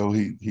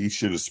he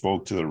should have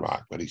spoke to the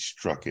rock, but he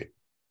struck it.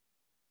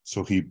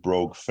 So he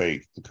broke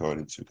faith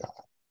according to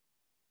God.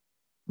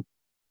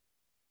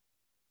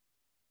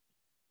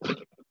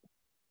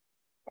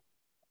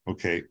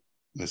 Okay,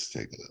 let's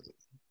take a look.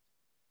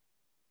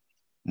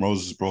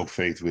 Moses broke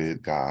faith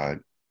with God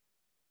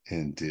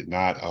and did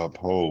not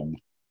uphold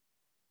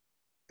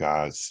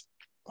God's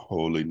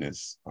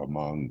holiness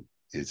among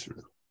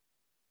Israel.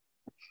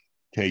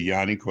 Okay,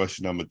 Yanni,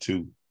 question number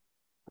 2.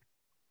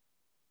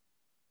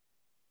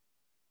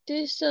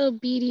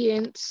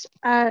 Disobedience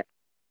at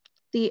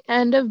the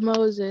end of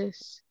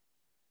Moses.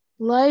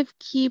 Life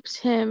keeps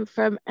him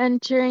from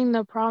entering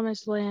the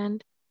promised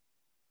land.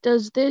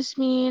 Does this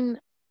seem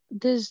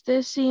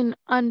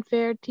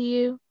unfair to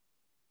you?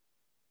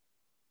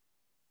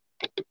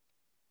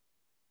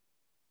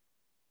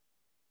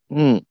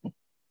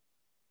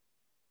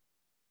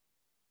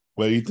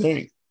 What do you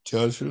think?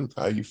 Tell the truth.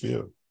 How you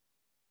feel?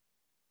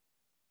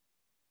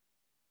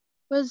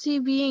 Was he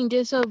being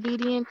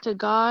disobedient to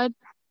God?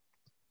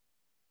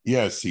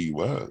 Yes, he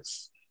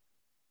was.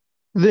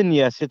 Then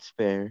yes, it's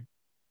fair.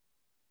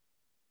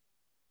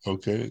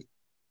 Okay.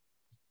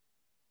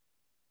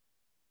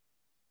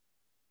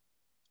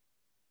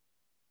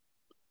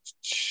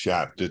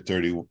 Chapter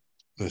 30.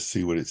 Let's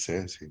see what it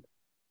says here.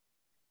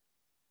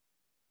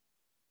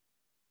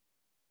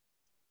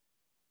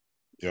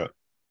 Yeah.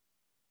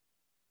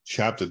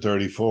 Chapter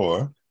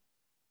 34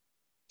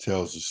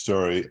 tells the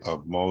story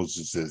of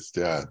Moses'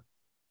 death.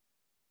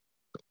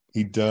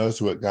 He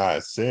does what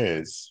God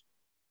says.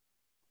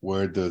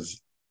 Where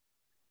does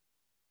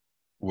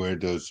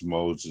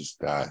Moses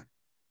die?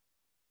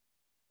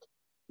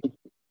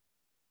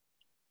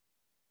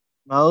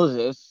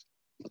 Moses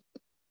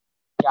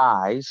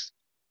dies.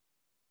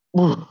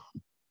 No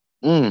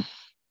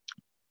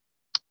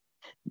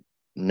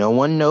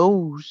one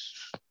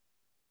knows.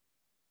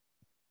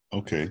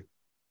 Okay.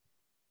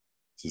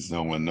 Since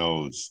no one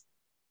knows.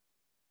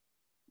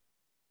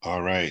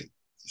 All right.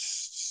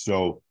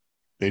 So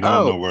they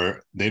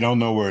don't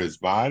know where his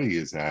body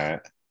is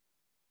at,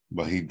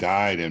 but he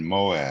died in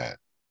Moab,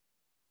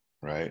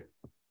 right?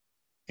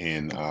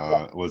 In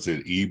was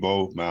it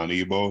Mount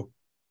Nebo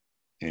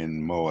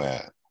in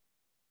Moab?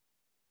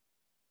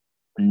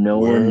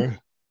 Where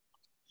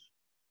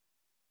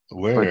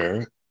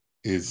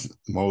is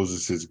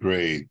Moses'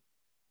 grave?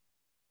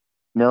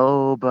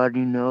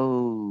 Nobody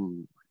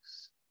knows.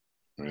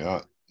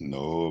 Yeah,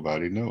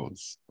 nobody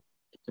knows.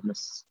 It's a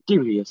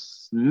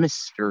mysterious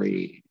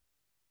mystery.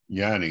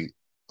 Yanni,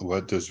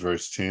 what does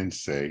verse 10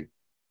 say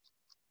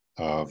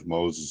of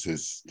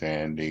Moses'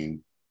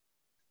 standing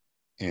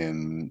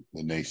in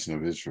the nation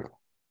of Israel?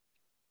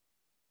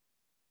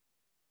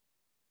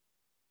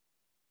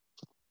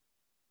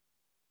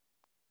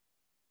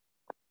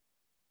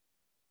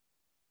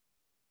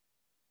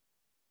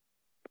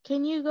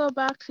 Can you go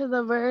back to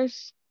the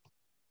verse?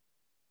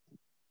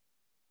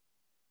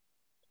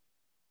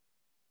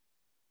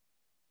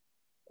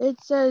 It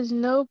says,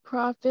 no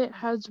prophet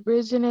has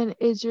risen in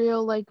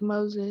Israel like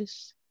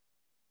Moses.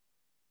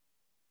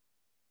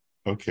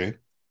 Okay.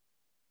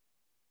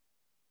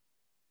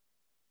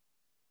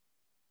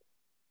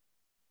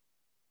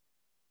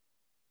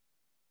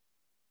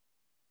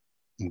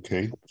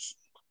 Okay.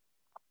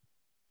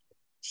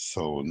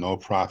 So no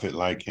prophet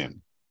like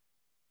him.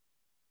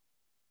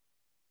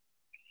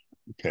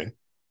 Okay.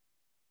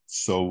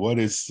 So what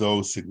is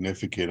so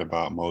significant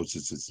about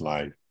Moses'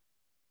 life?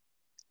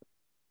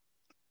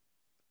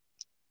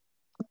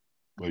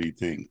 What do you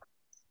think?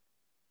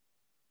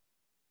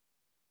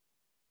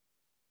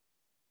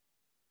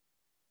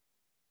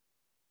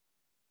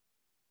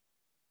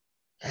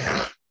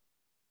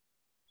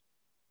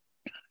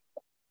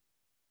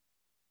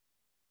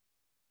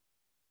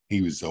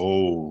 He was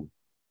old.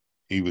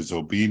 He was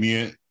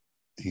obedient.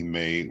 He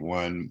made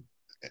one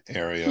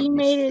area He of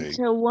made it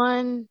mistake. to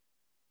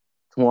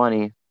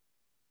 120.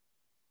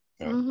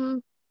 Yeah. Mm-hmm.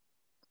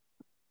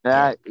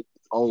 That is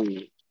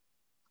old.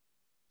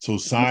 So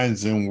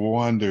signs and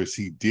wonders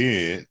he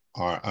did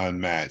are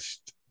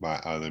unmatched by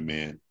other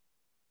men,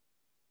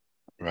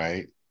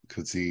 right?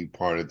 Because he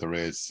parted the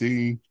Red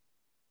Sea.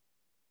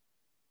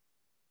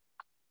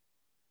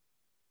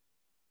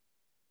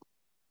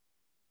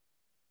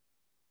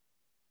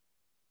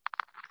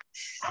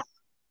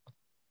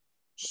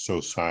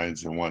 So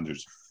signs and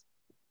wonders.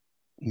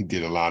 He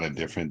did a lot of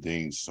different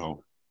things.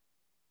 So,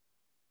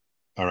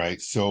 all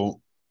right.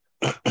 So,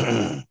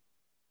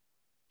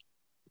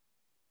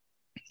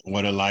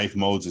 what a life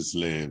Moses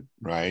lived,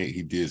 right?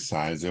 He did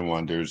signs and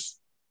wonders.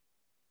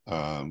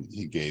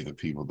 He gave the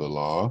people the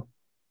law.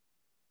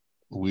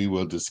 We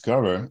will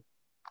discover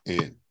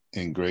it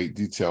in great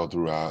detail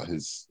throughout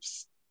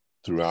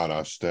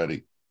our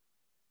study.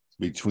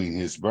 Between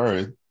his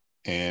birth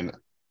and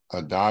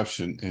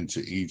adoption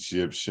into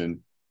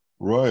Egyptian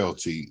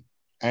royalty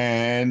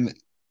and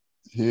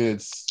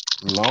his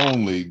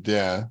lonely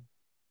death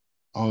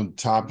on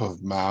top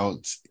of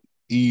Mount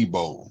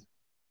Ebal,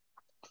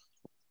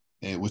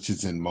 which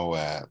is in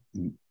Moab,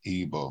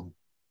 Ebal.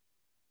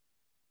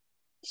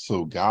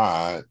 So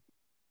God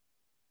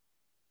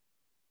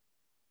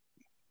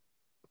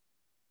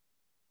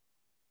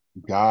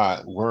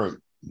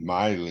worked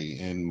mightily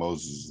in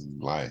Moses'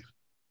 life.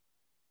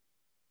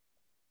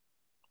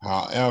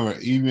 However,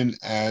 even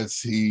as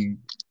he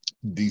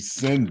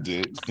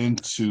descended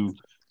into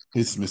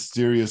his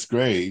mysterious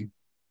grave,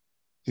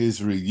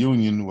 his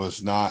reunion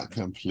was not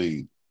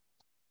complete.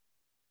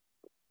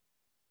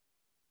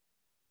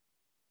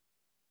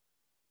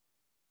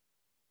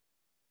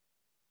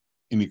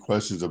 Any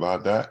questions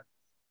about that?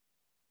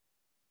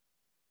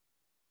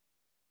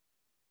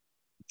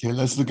 Okay,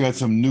 let's look at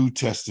some New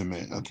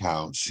Testament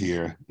accounts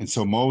here. And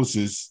so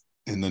Moses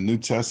in the New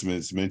Testament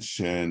is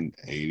mentioned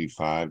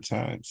 85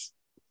 times.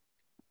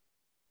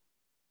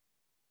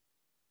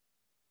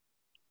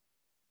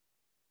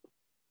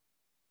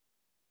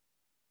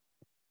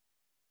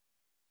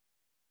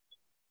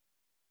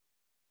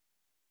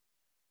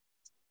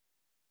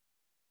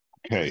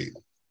 Okay.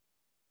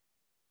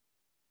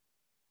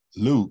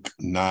 Luke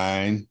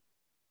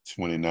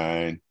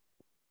 9:29,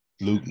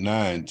 Luke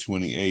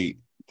 9:28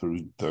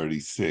 through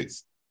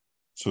 36.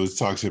 So it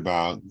talks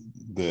about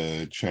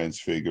the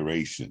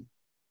transfiguration.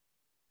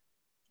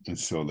 And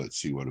so let's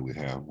see, what do we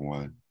have?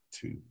 1,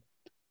 2,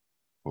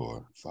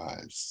 4,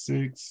 5,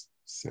 6,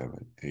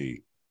 7,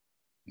 8,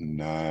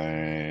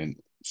 9.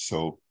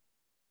 So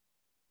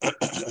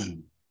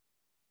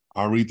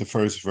I'll read the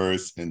first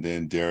verse, and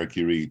then Derrick,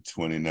 you read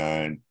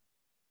 29,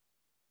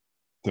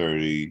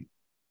 30,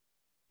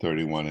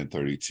 31, and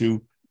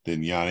 32.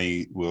 Then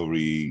Yanni will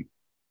read,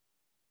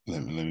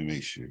 let me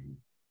make sure.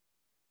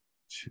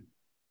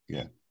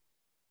 Yeah.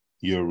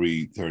 You'll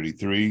read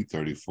 33,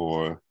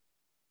 34,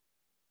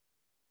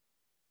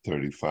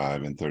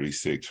 35, and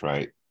 36,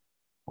 right?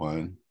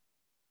 1,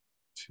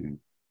 2,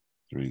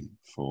 3,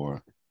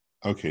 4.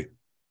 Okay.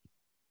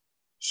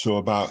 So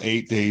about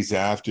 8 days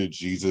after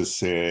Jesus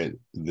said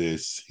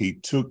this, he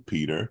took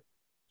Peter,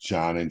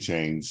 John, and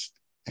James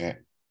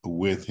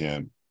with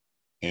him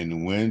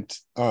and went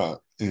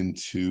up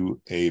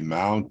into a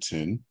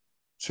mountain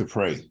to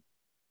pray.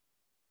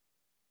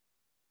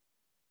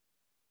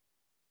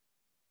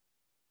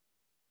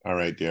 All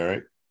right,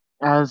 Derrick.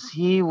 As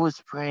he was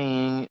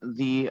praying,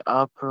 the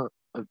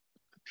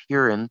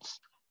appearance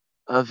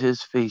of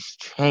his face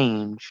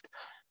changed,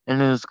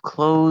 and his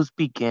clothes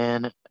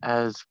began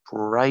as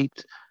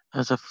bright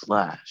as a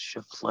flash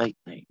of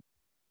lightning.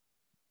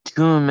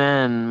 Two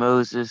men,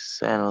 Moses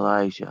and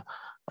Elijah,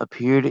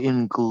 appeared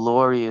in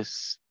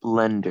glorious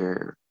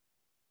splendor,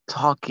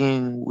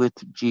 talking with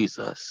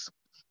Jesus.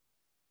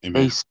 Amen.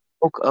 They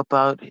spoke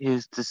about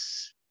his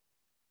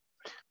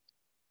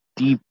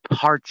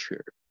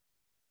departure,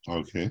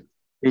 Okay.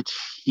 which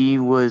he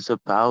was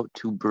about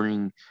to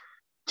bring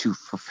to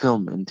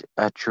fulfillment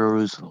at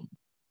Jerusalem.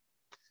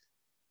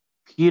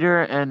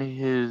 Peter and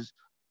his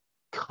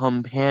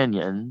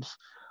companions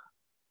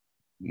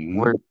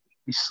were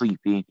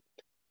sleepy,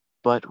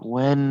 but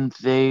when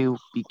they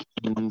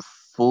became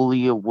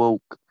fully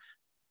awoke,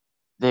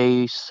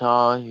 they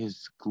saw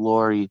his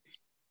glory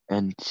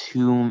and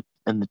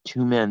the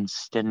two men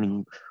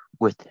standing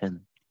with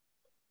him.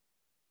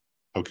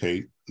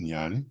 Okay,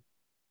 Yanni.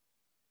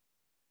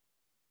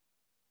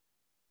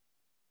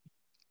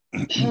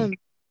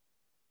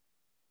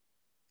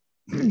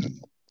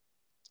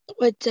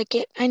 1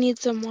 second. I need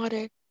some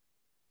water.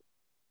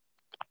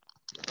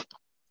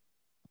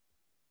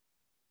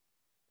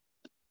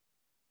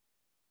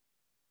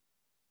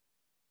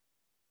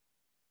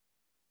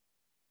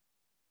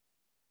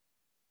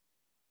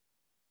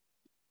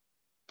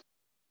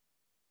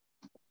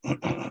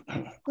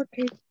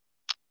 Okay.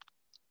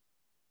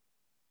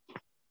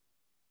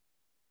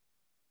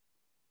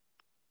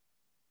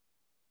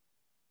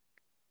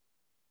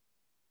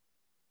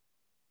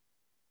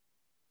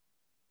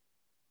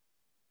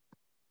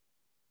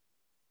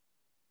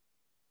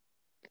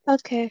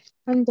 Okay,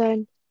 I'm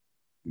done.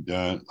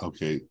 Done.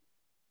 Okay.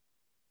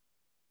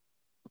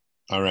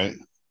 All right.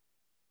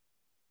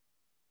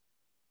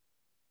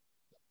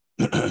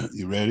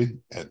 You ready?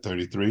 At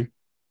 33?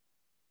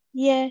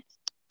 Yes.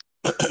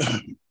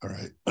 All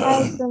right.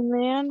 As the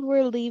men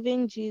were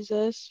leaving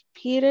Jesus,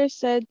 Peter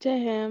said to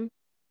him,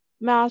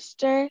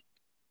 Master,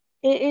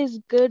 it is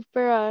good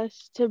for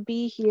us to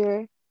be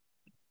here.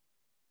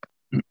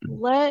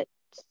 Let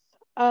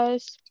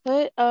us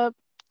put up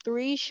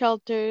 3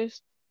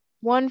 shelters,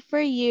 one for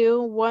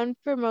you, one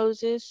for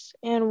Moses,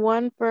 and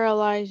one for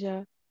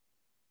Elijah.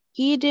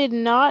 He did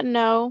not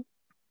know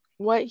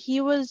what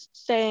he was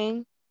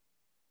saying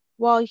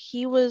while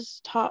he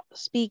was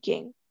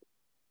speaking.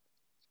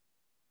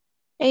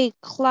 A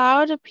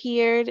cloud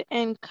appeared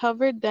and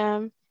covered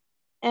them,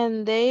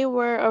 and they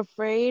were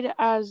afraid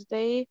as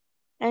they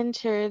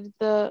entered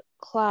the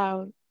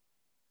cloud.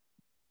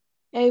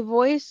 A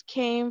voice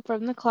came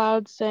from the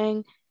cloud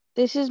saying,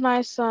 This is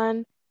my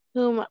son,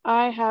 whom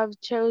I have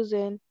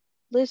chosen.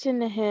 Listen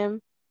to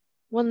him.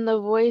 When the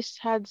voice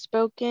had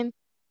spoken,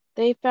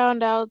 they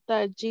found out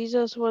that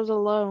Jesus was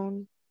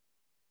alone.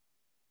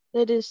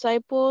 The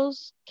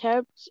disciples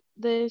kept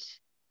this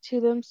to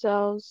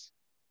themselves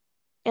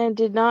and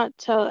did not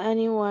tell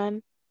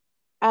anyone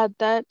at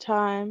that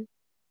time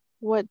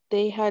what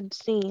they had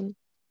seen.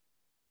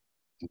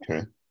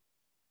 Okay.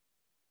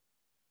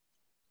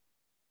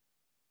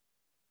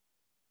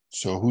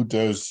 So who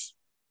does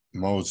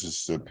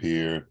Moses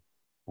appear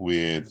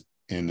with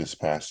in this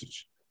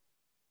passage?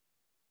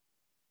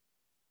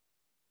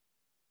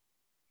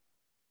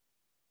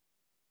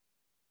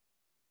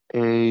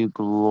 A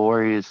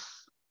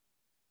glorious,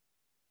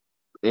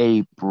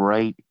 a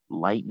bright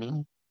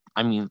lightning.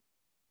 I mean,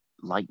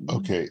 lightning.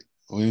 Okay.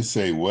 When you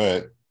say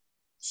what,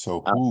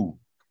 so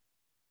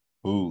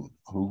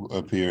who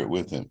appeared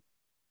with him?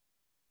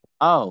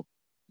 Oh,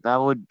 that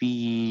would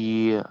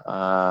be one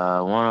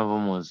of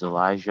them was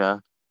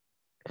Elijah,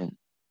 and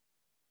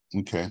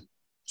Okay.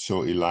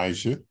 So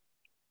Elijah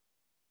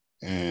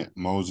and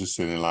Moses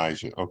and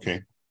Elijah.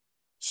 Okay.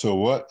 So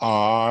what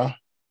are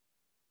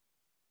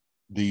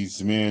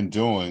these men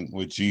doing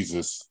with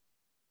Jesus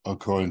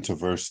according to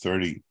verse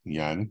 30,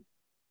 Yanni?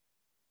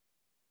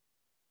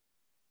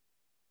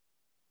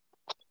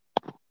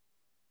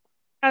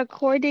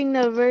 According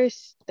to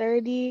verse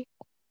 30,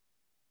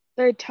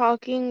 they're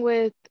talking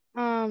with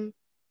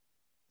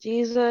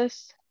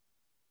Jesus.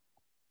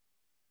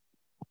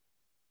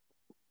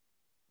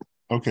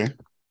 Okay.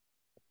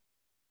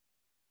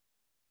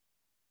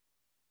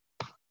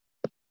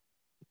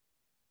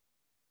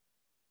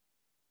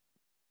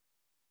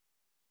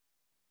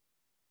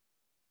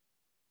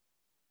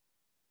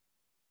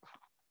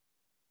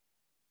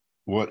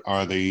 What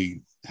are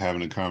they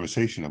having a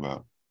conversation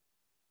about?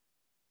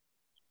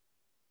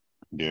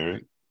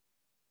 Derrick?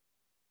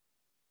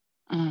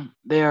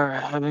 they are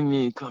having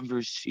a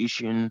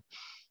conversation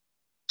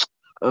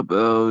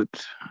about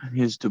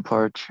his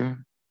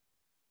departure.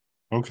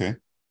 Okay.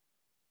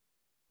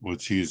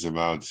 Which he is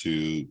about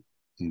to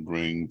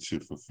bring to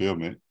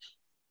fulfillment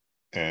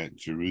at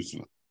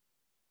Jerusalem.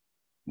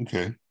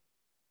 Okay.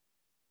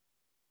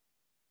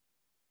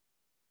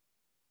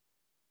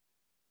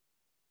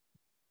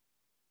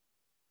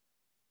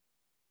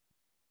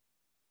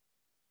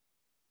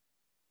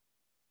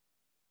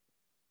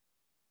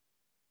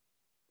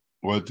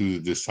 What do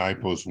the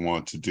disciples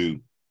want to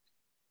do?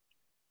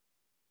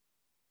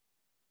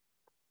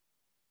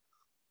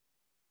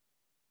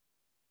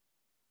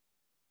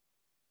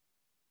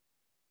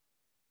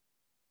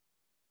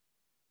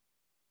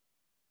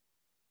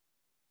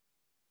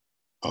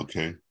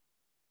 Okay.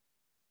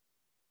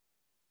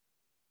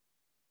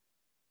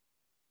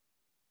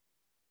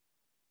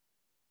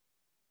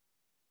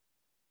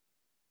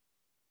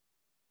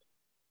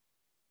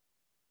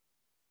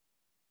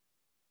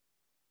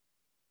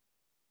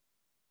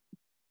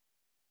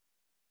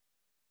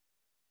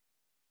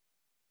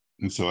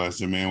 And so as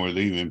the men were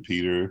leaving,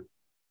 Peter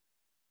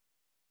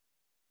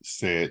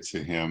said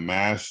to him,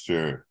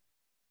 Master,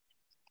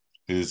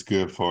 it is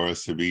good for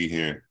us to be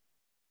here.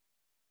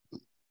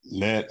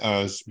 Let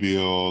us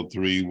build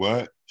 3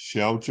 what?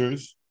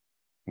 Shelters?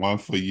 One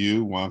for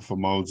you, one for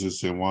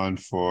Moses, and one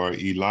for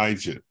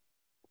Elijah.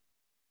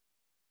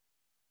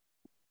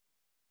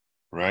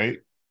 Right?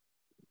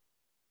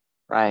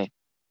 Right.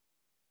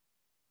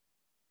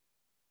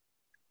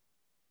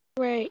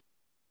 Right.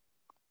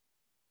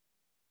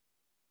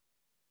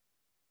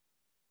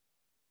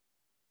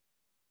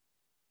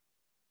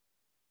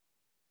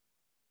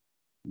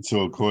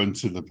 So according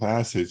to the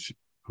passage,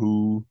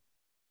 who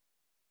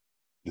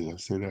did I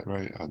say that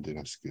right? Or did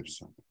I skip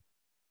something?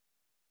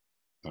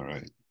 All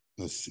right.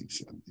 Let's see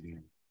something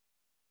here.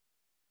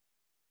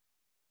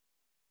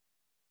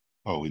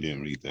 Oh, we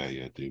didn't read that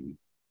yet, did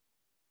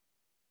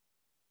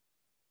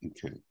we?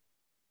 Okay.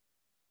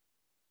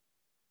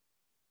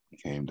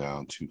 Came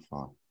down too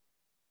far.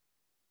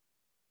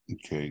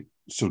 Okay.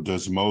 So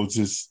does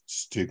Moses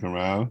stick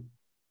around?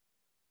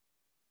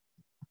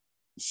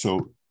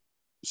 So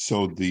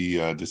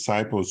the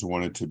disciples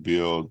wanted to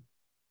build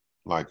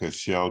like a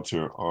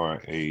shelter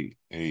or a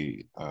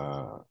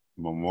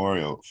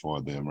memorial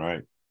for them,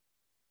 right?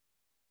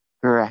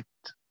 Correct.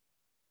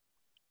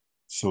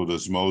 So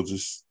does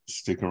Moses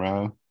stick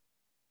around?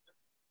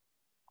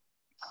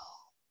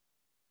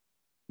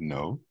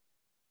 No.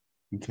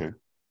 Okay.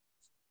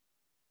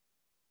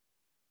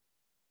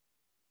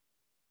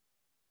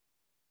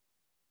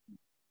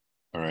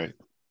 All right.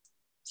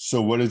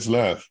 So what is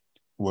left?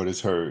 What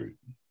is heard?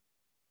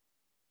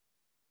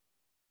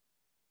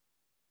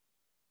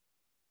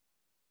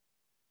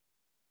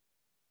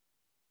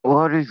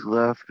 What is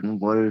left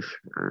and what is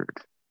heard?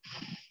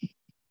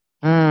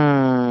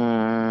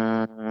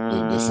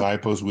 The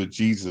disciples with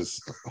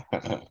Jesus.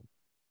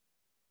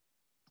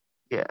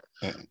 Yeah.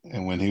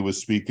 And when he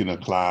was speaking, a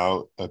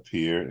cloud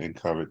appeared and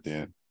covered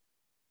them.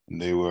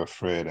 And they were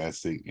afraid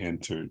as they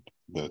entered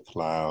the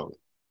cloud.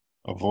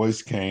 A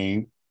voice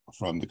came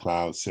from the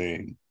cloud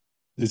saying,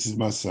 "This is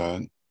my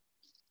son,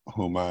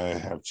 whom I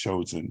have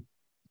chosen.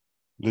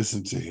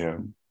 Listen to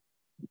him."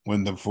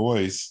 When the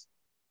voice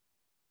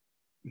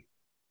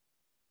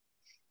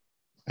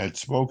had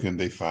spoken,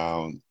 they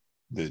found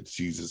that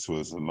Jesus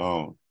was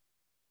alone.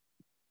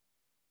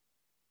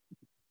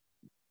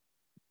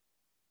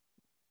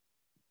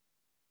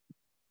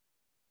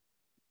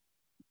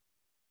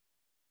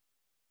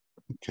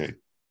 Okay.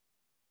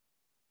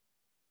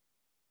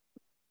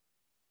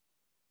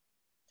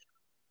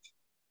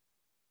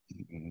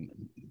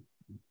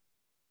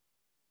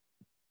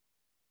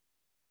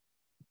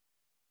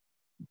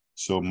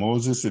 So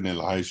Moses and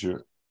Elijah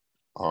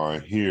are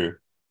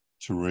here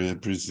to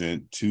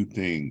represent two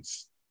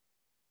things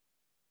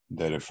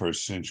that a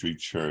first century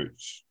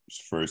church,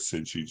 first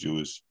century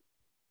Jewish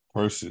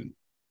person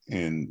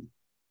in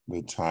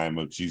the time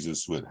of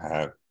Jesus would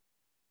have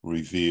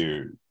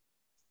revered: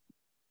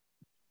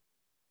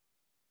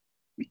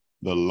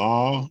 the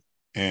law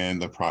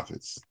and the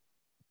prophets.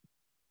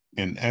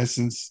 In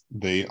essence,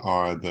 they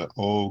are the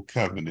old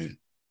covenant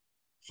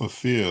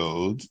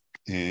fulfilled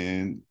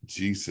in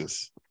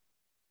Jesus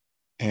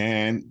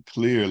and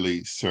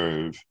clearly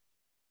serve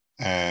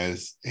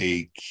as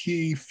a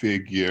key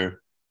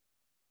figure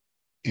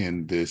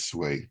in this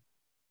way.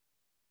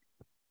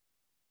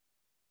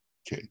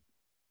 Okay.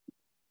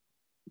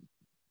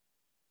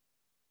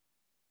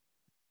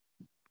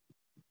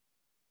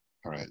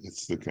 All right,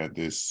 let's look at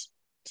this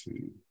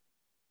too.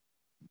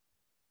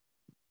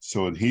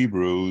 So in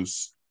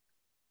Hebrews,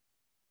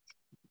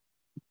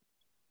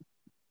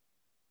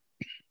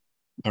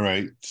 all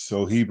right,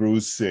 so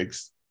Hebrews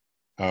 6,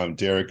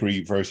 Derrick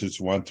read verses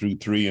 1 through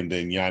 3, and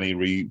then E'Yani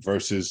read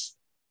verses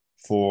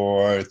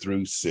 4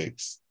 through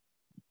 6.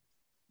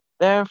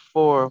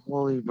 Therefore,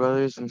 holy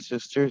brothers and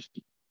sisters,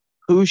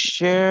 who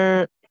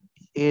share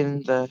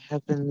in the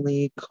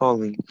heavenly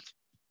calling,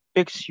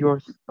 fix your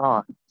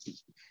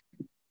thoughts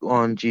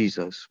on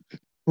Jesus,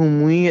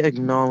 whom we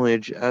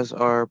acknowledge as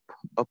our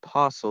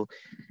apostle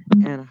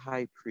and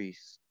high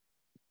priest.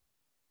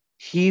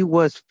 He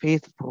was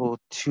faithful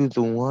to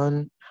the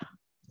one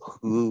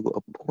who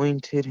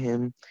appointed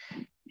him,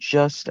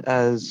 just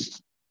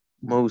as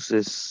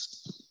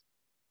Moses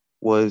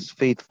was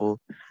faithful,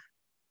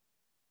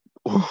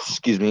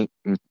 excuse me,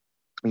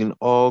 in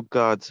all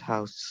God's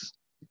house.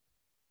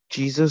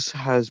 Jesus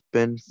has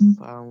been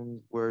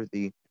found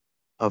worthy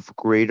of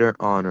greater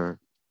honor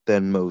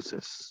than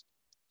Moses.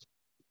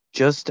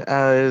 Just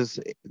as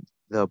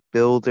the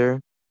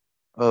builder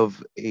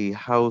of a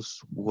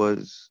house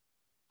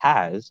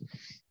has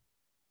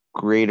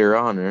greater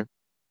honor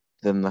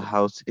than the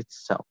house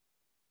itself.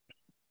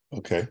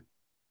 Okay.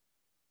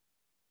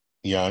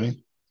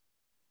 E'Yani?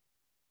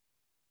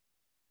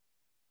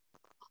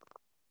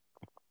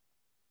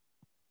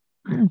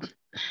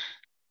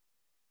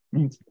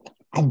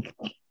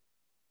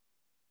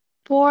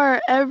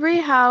 For every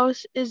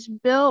house is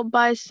built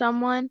by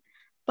someone,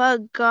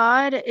 but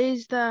God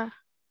is the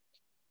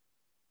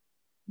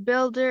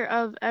builder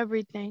of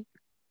everything.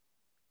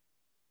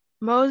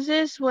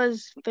 Moses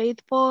was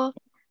faithful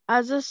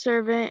as a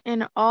servant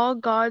in all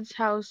God's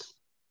house,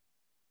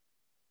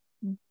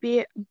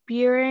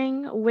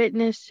 bearing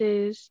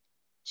witnesses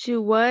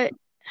to what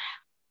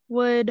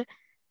would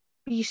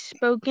be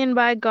spoken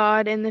by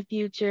God in the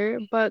future,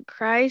 but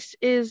Christ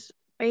is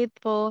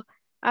faithful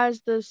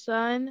as the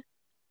Son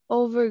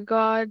over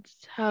God's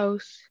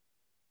house.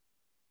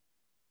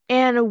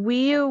 And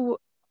we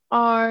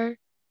are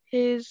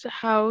his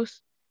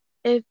house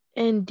if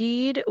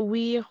indeed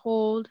we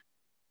hold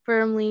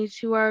firmly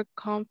to our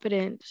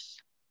confidence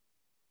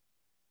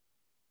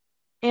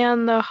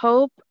and the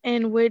hope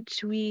in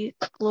which we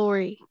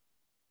glory.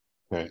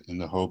 Okay, in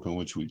the hope in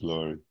which we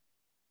glory.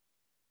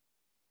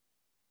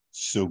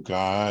 So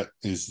God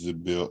is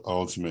the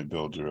ultimate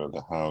builder of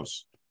the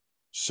house.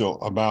 So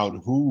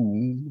about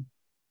whom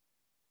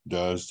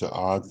does the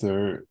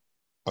author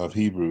of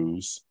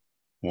Hebrews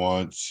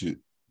want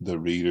the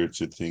reader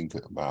to think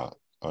about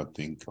or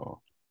think on?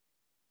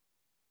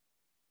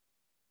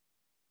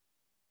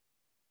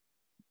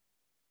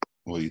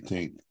 What do you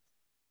think?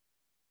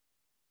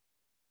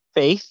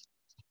 Faith,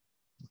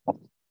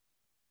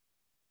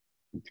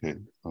 Okay,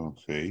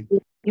 faith.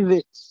 give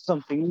it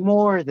something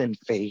more than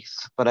faith,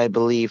 but I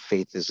believe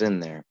faith is in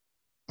there.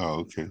 Oh,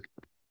 okay.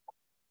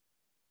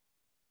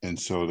 And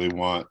so they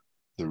want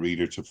the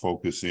reader to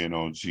focus in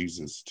on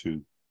Jesus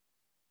too.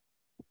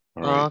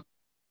 All right.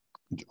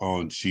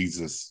 On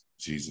Jesus.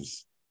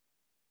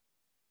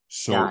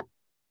 So,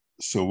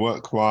 so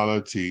what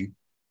quality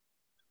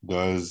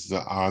does the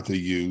author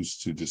use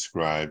to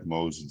describe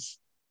Moses?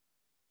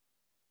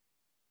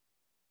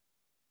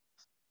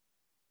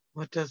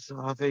 What does the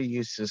author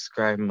use to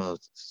describe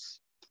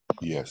Moses?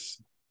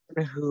 Yes.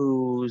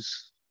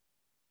 Who's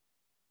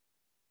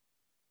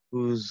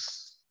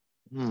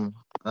someone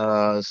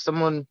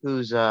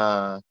who's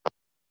what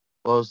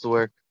was the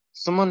word?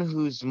 Someone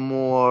who's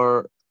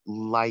more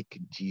like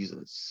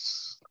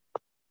Jesus.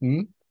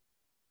 Hmm?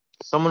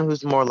 Someone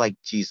who's more like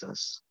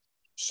Jesus.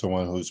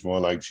 Someone who's more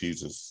like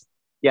Jesus.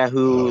 Yeah,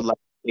 who like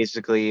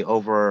basically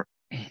over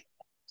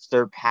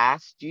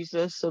surpassed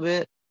Jesus a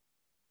bit.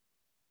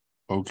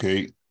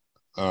 Okay.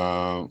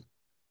 All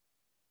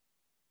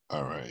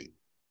right.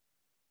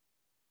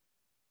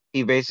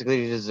 He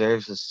basically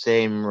deserves the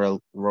same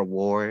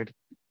reward.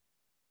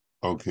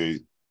 Okay.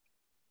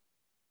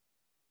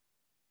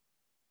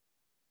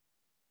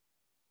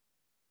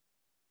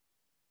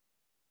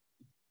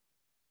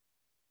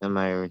 Am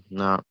I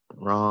not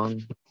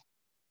wrong?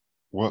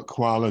 What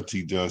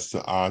quality does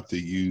the author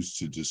use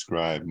to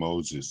describe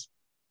Moses?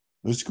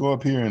 Let's go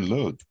up here and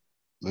look.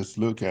 Let's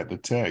look at the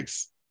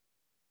text.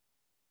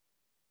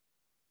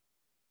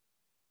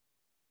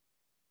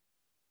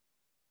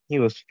 He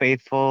was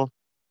faithful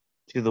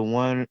to the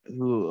one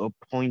who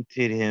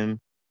appointed him,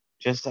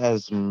 just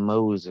as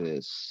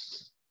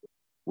Moses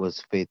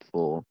was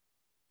faithful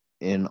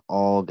in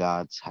all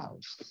God's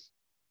house.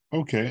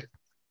 Okay.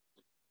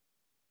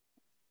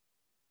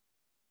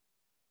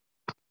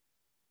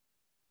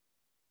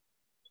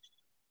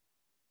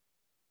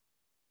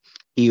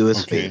 He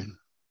was Okay. faithful.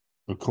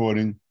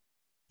 According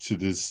to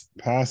this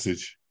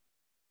passage,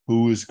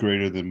 who is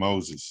greater than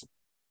Moses?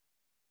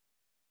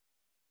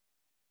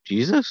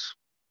 Jesus?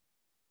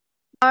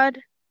 God.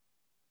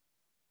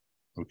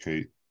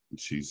 Okay,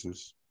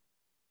 Jesus.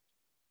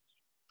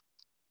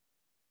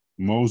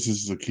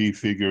 Moses is a key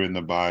figure in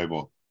the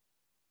Bible,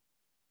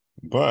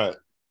 but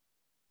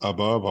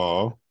above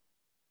all,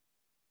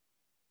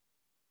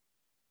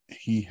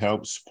 he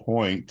helps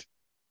point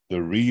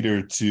the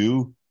reader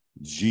to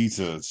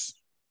Jesus.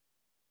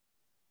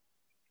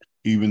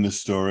 Even the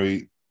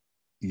story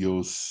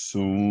you'll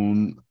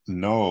soon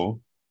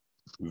know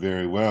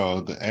very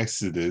well, the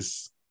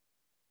Exodus,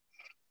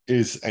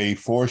 is a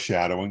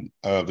foreshadowing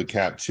of the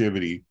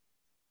captivity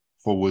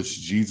for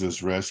which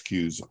Jesus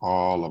rescues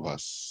all of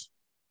us.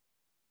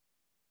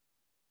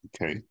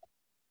 Okay.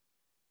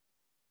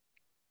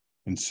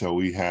 And so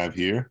we have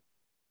here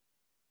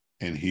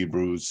in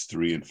Hebrews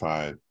 3 and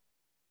 5,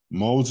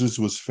 Moses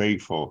was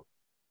faithful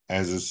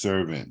as a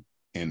servant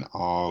in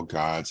all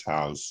God's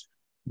house,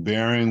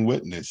 bearing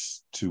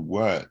witness to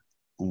what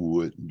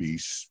would be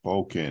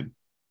spoken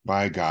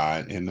by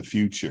God in the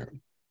future.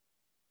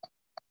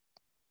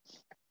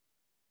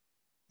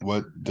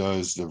 What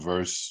does the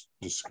verse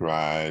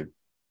describe?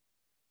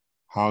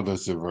 How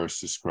does the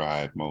verse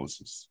describe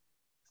Moses?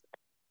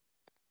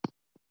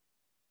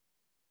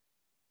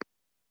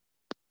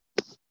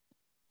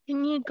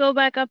 Can you go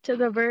back up to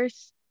the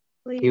verse,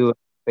 please? He was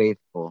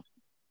faithful.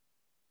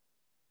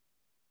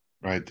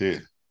 Right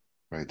there,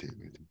 right there,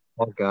 right there.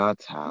 All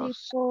God's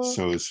house. Faithful.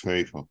 So it's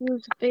faithful. He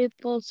was a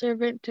faithful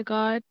servant to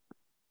God.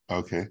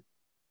 Okay.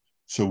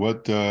 So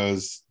what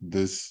does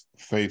this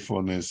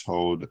faithfulness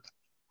hold?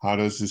 How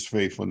does this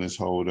faithfulness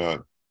hold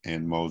up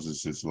in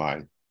Moses's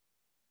life?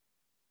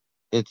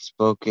 It's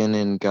spoken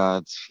in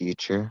God's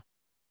future.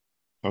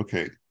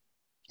 Okay,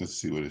 let's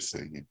see what it's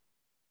saying.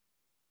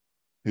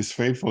 His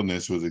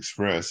faithfulness was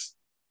expressed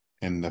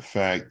in the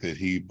fact that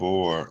he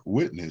bore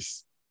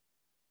witness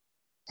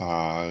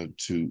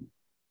to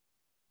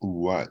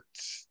what?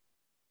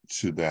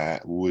 To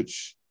that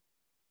which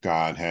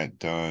God had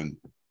done,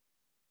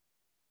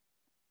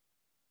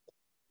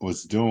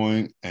 was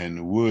doing,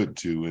 and would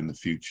do in the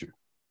future.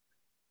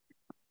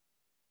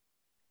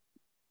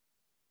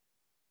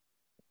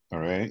 All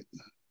right.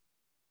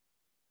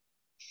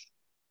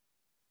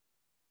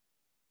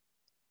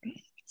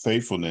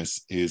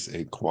 Faithfulness is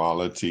a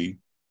quality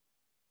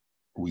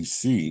we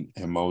see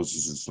in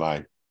Moses'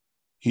 life.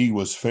 He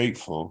was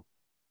faithful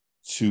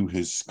to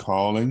his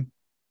calling.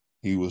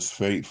 He was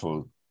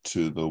faithful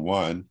to the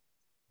one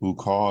who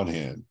called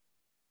him.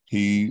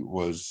 He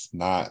was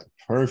not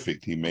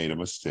perfect. He made a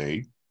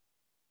mistake.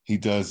 He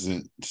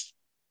doesn't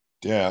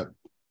step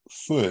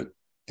foot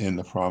in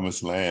the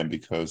promised land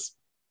because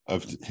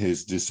of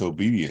his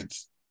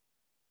disobedience,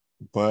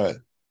 but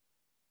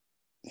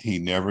he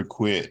never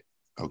quit.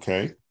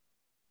 Okay.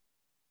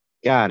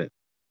 Got it.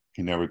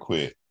 He never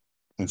quit.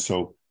 And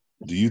so,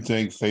 do you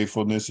think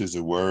faithfulness is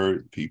a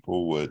word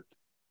people would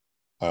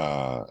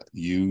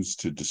use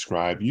to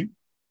describe you?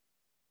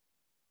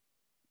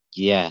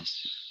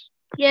 Yes.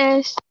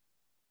 Yes.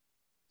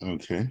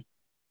 Okay.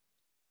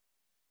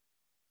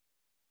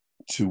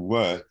 To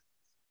what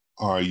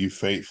are you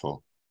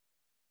faithful?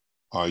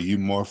 Are you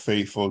more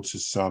faithful to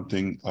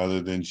something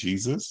other than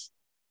Jesus?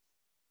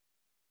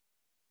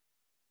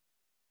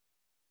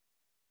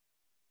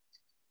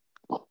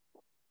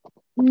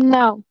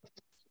 No.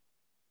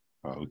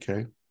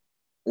 Okay.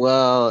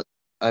 Well,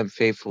 I'm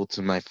faithful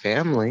to my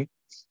family,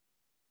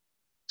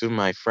 to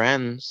my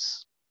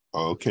friends.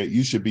 Okay,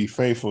 you should be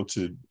faithful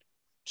to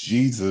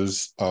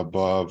Jesus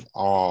above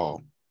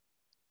all.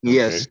 Okay,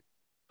 Yes,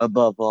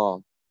 above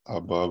all.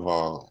 above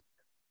all.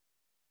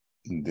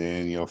 And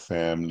then your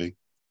family,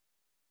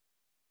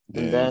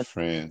 And then then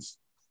friends.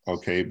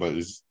 Okay, but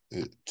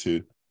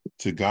to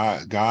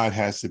God, God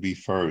has to be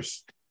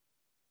first,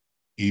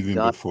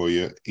 God,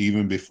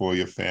 even before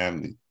your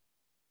family.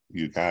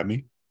 You got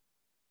me?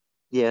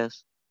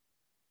 yes.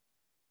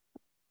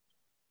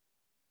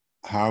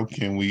 How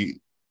can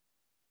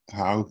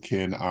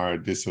our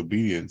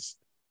disobedience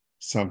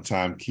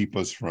sometimes keep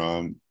us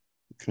from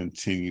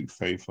continued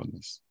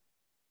faithfulness?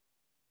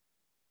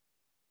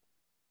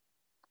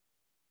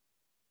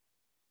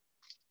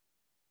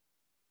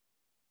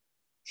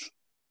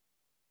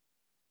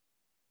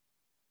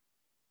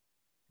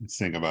 Let's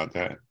think about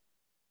that.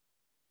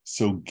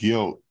 So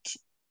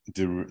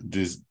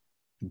this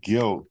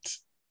guilt,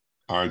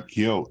 our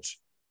guilt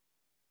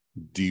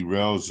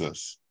derails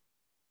us.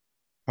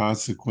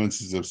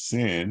 Consequences of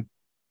sin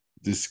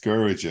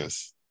discourage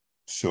us.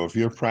 So if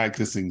you're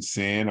practicing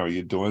sin or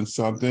you're doing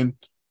something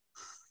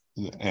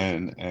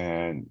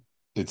and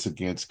it's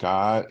against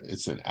God,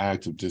 it's an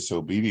act of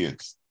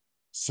disobedience.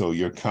 So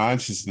your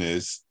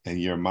consciousness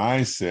and your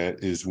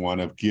mindset is one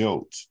of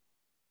guilt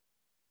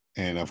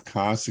and of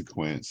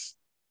consequence.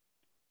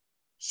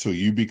 So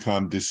you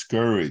become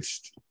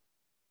discouraged.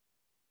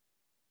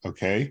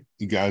 Okay?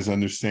 You guys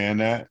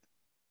understand that?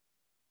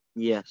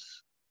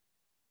 Yes.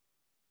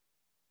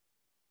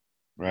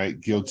 Right?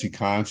 Guilty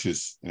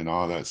conscious and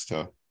all that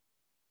stuff.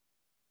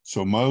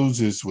 So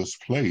Moses was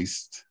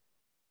placed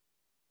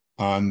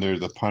under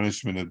the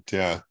punishment of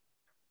death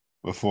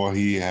before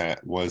he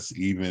was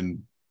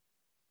even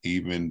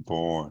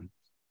born.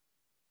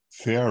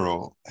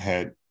 Pharaoh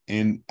had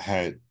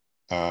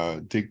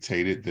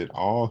dictated that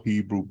all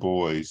Hebrew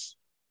boys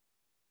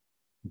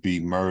be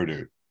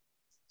murdered.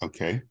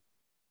 Okay.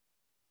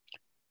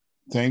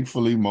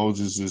 Thankfully,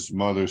 Moses'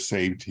 mother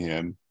saved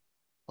him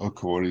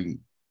according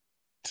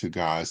to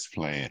God's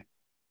plan.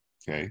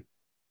 Okay.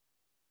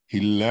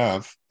 He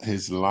left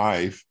his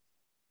life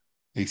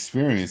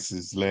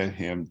experiences led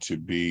him to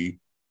be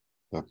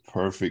the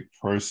perfect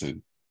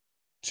person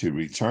to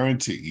return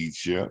to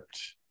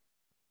Egypt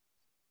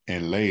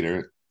and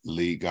later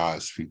lead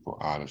God's people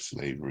out of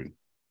slavery.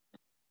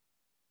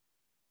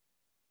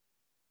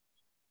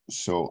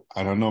 So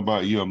I don't know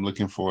about you. I'm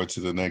looking forward to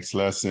the next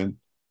lesson.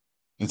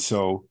 And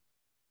so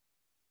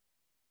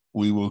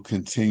we will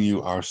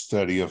continue our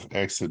study of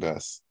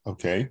Exodus.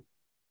 Okay.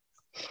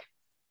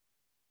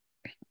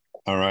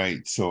 All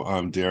right.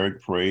 So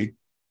Derrick, pray.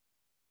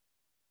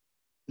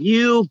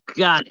 You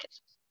got it.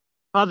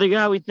 Father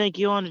God, we thank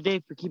you on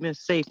today for keeping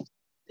us safe. Thank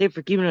you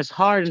for keeping us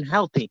hard and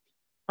healthy.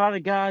 Father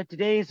God,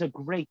 today is a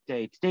great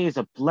day. Today is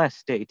a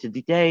blessed day.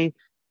 Today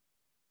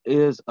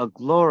is a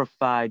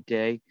glorified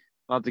day,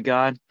 Father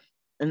God.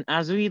 And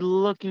as we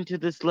look into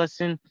this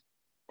lesson,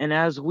 and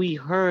as we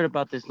heard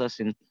about this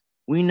lesson,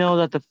 we know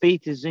that the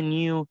faith is in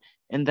you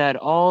and that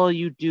all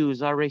you do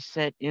is already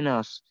set in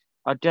us.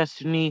 Our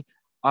destiny,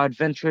 our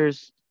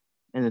adventures,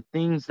 and the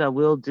things that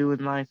we'll do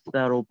in life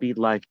that'll be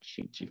life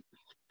changing.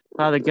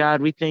 Father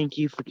God, we thank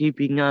you for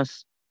keeping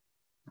us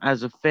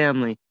as a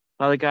family.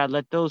 Father God,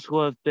 let those who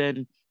have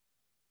been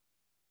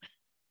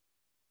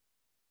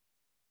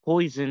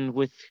poisoned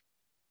with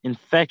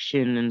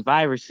infection and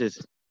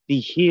viruses be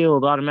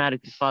healed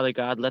automatically, Father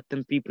God. Let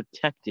them be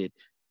protected,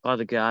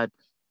 Father God.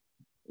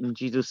 In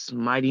Jesus'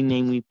 mighty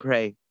name we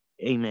pray.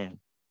 Amen.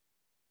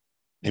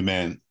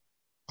 Amen.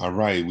 All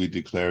right.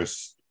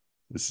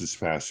 This is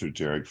Pastor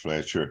Derrick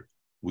Fletcher.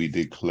 We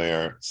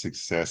declare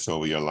success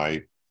over your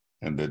life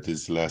and that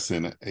this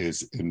lesson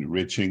is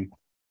enriching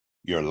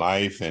your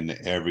life in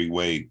every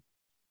way.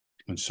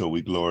 And so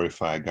we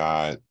glorify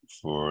God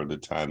for the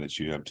time that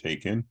you have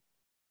taken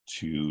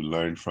to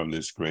learn from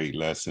this great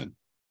lesson.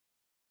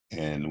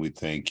 And we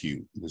thank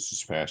you. This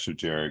is Pastor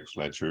Derrick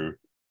Fletcher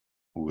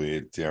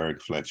with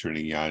Derrick Fletcher and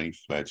E'Yani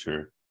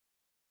Fletcher.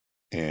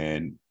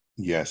 And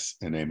yes,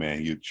 and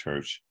amen, youth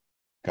church.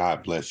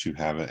 God bless you.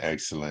 Have an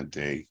excellent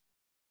day.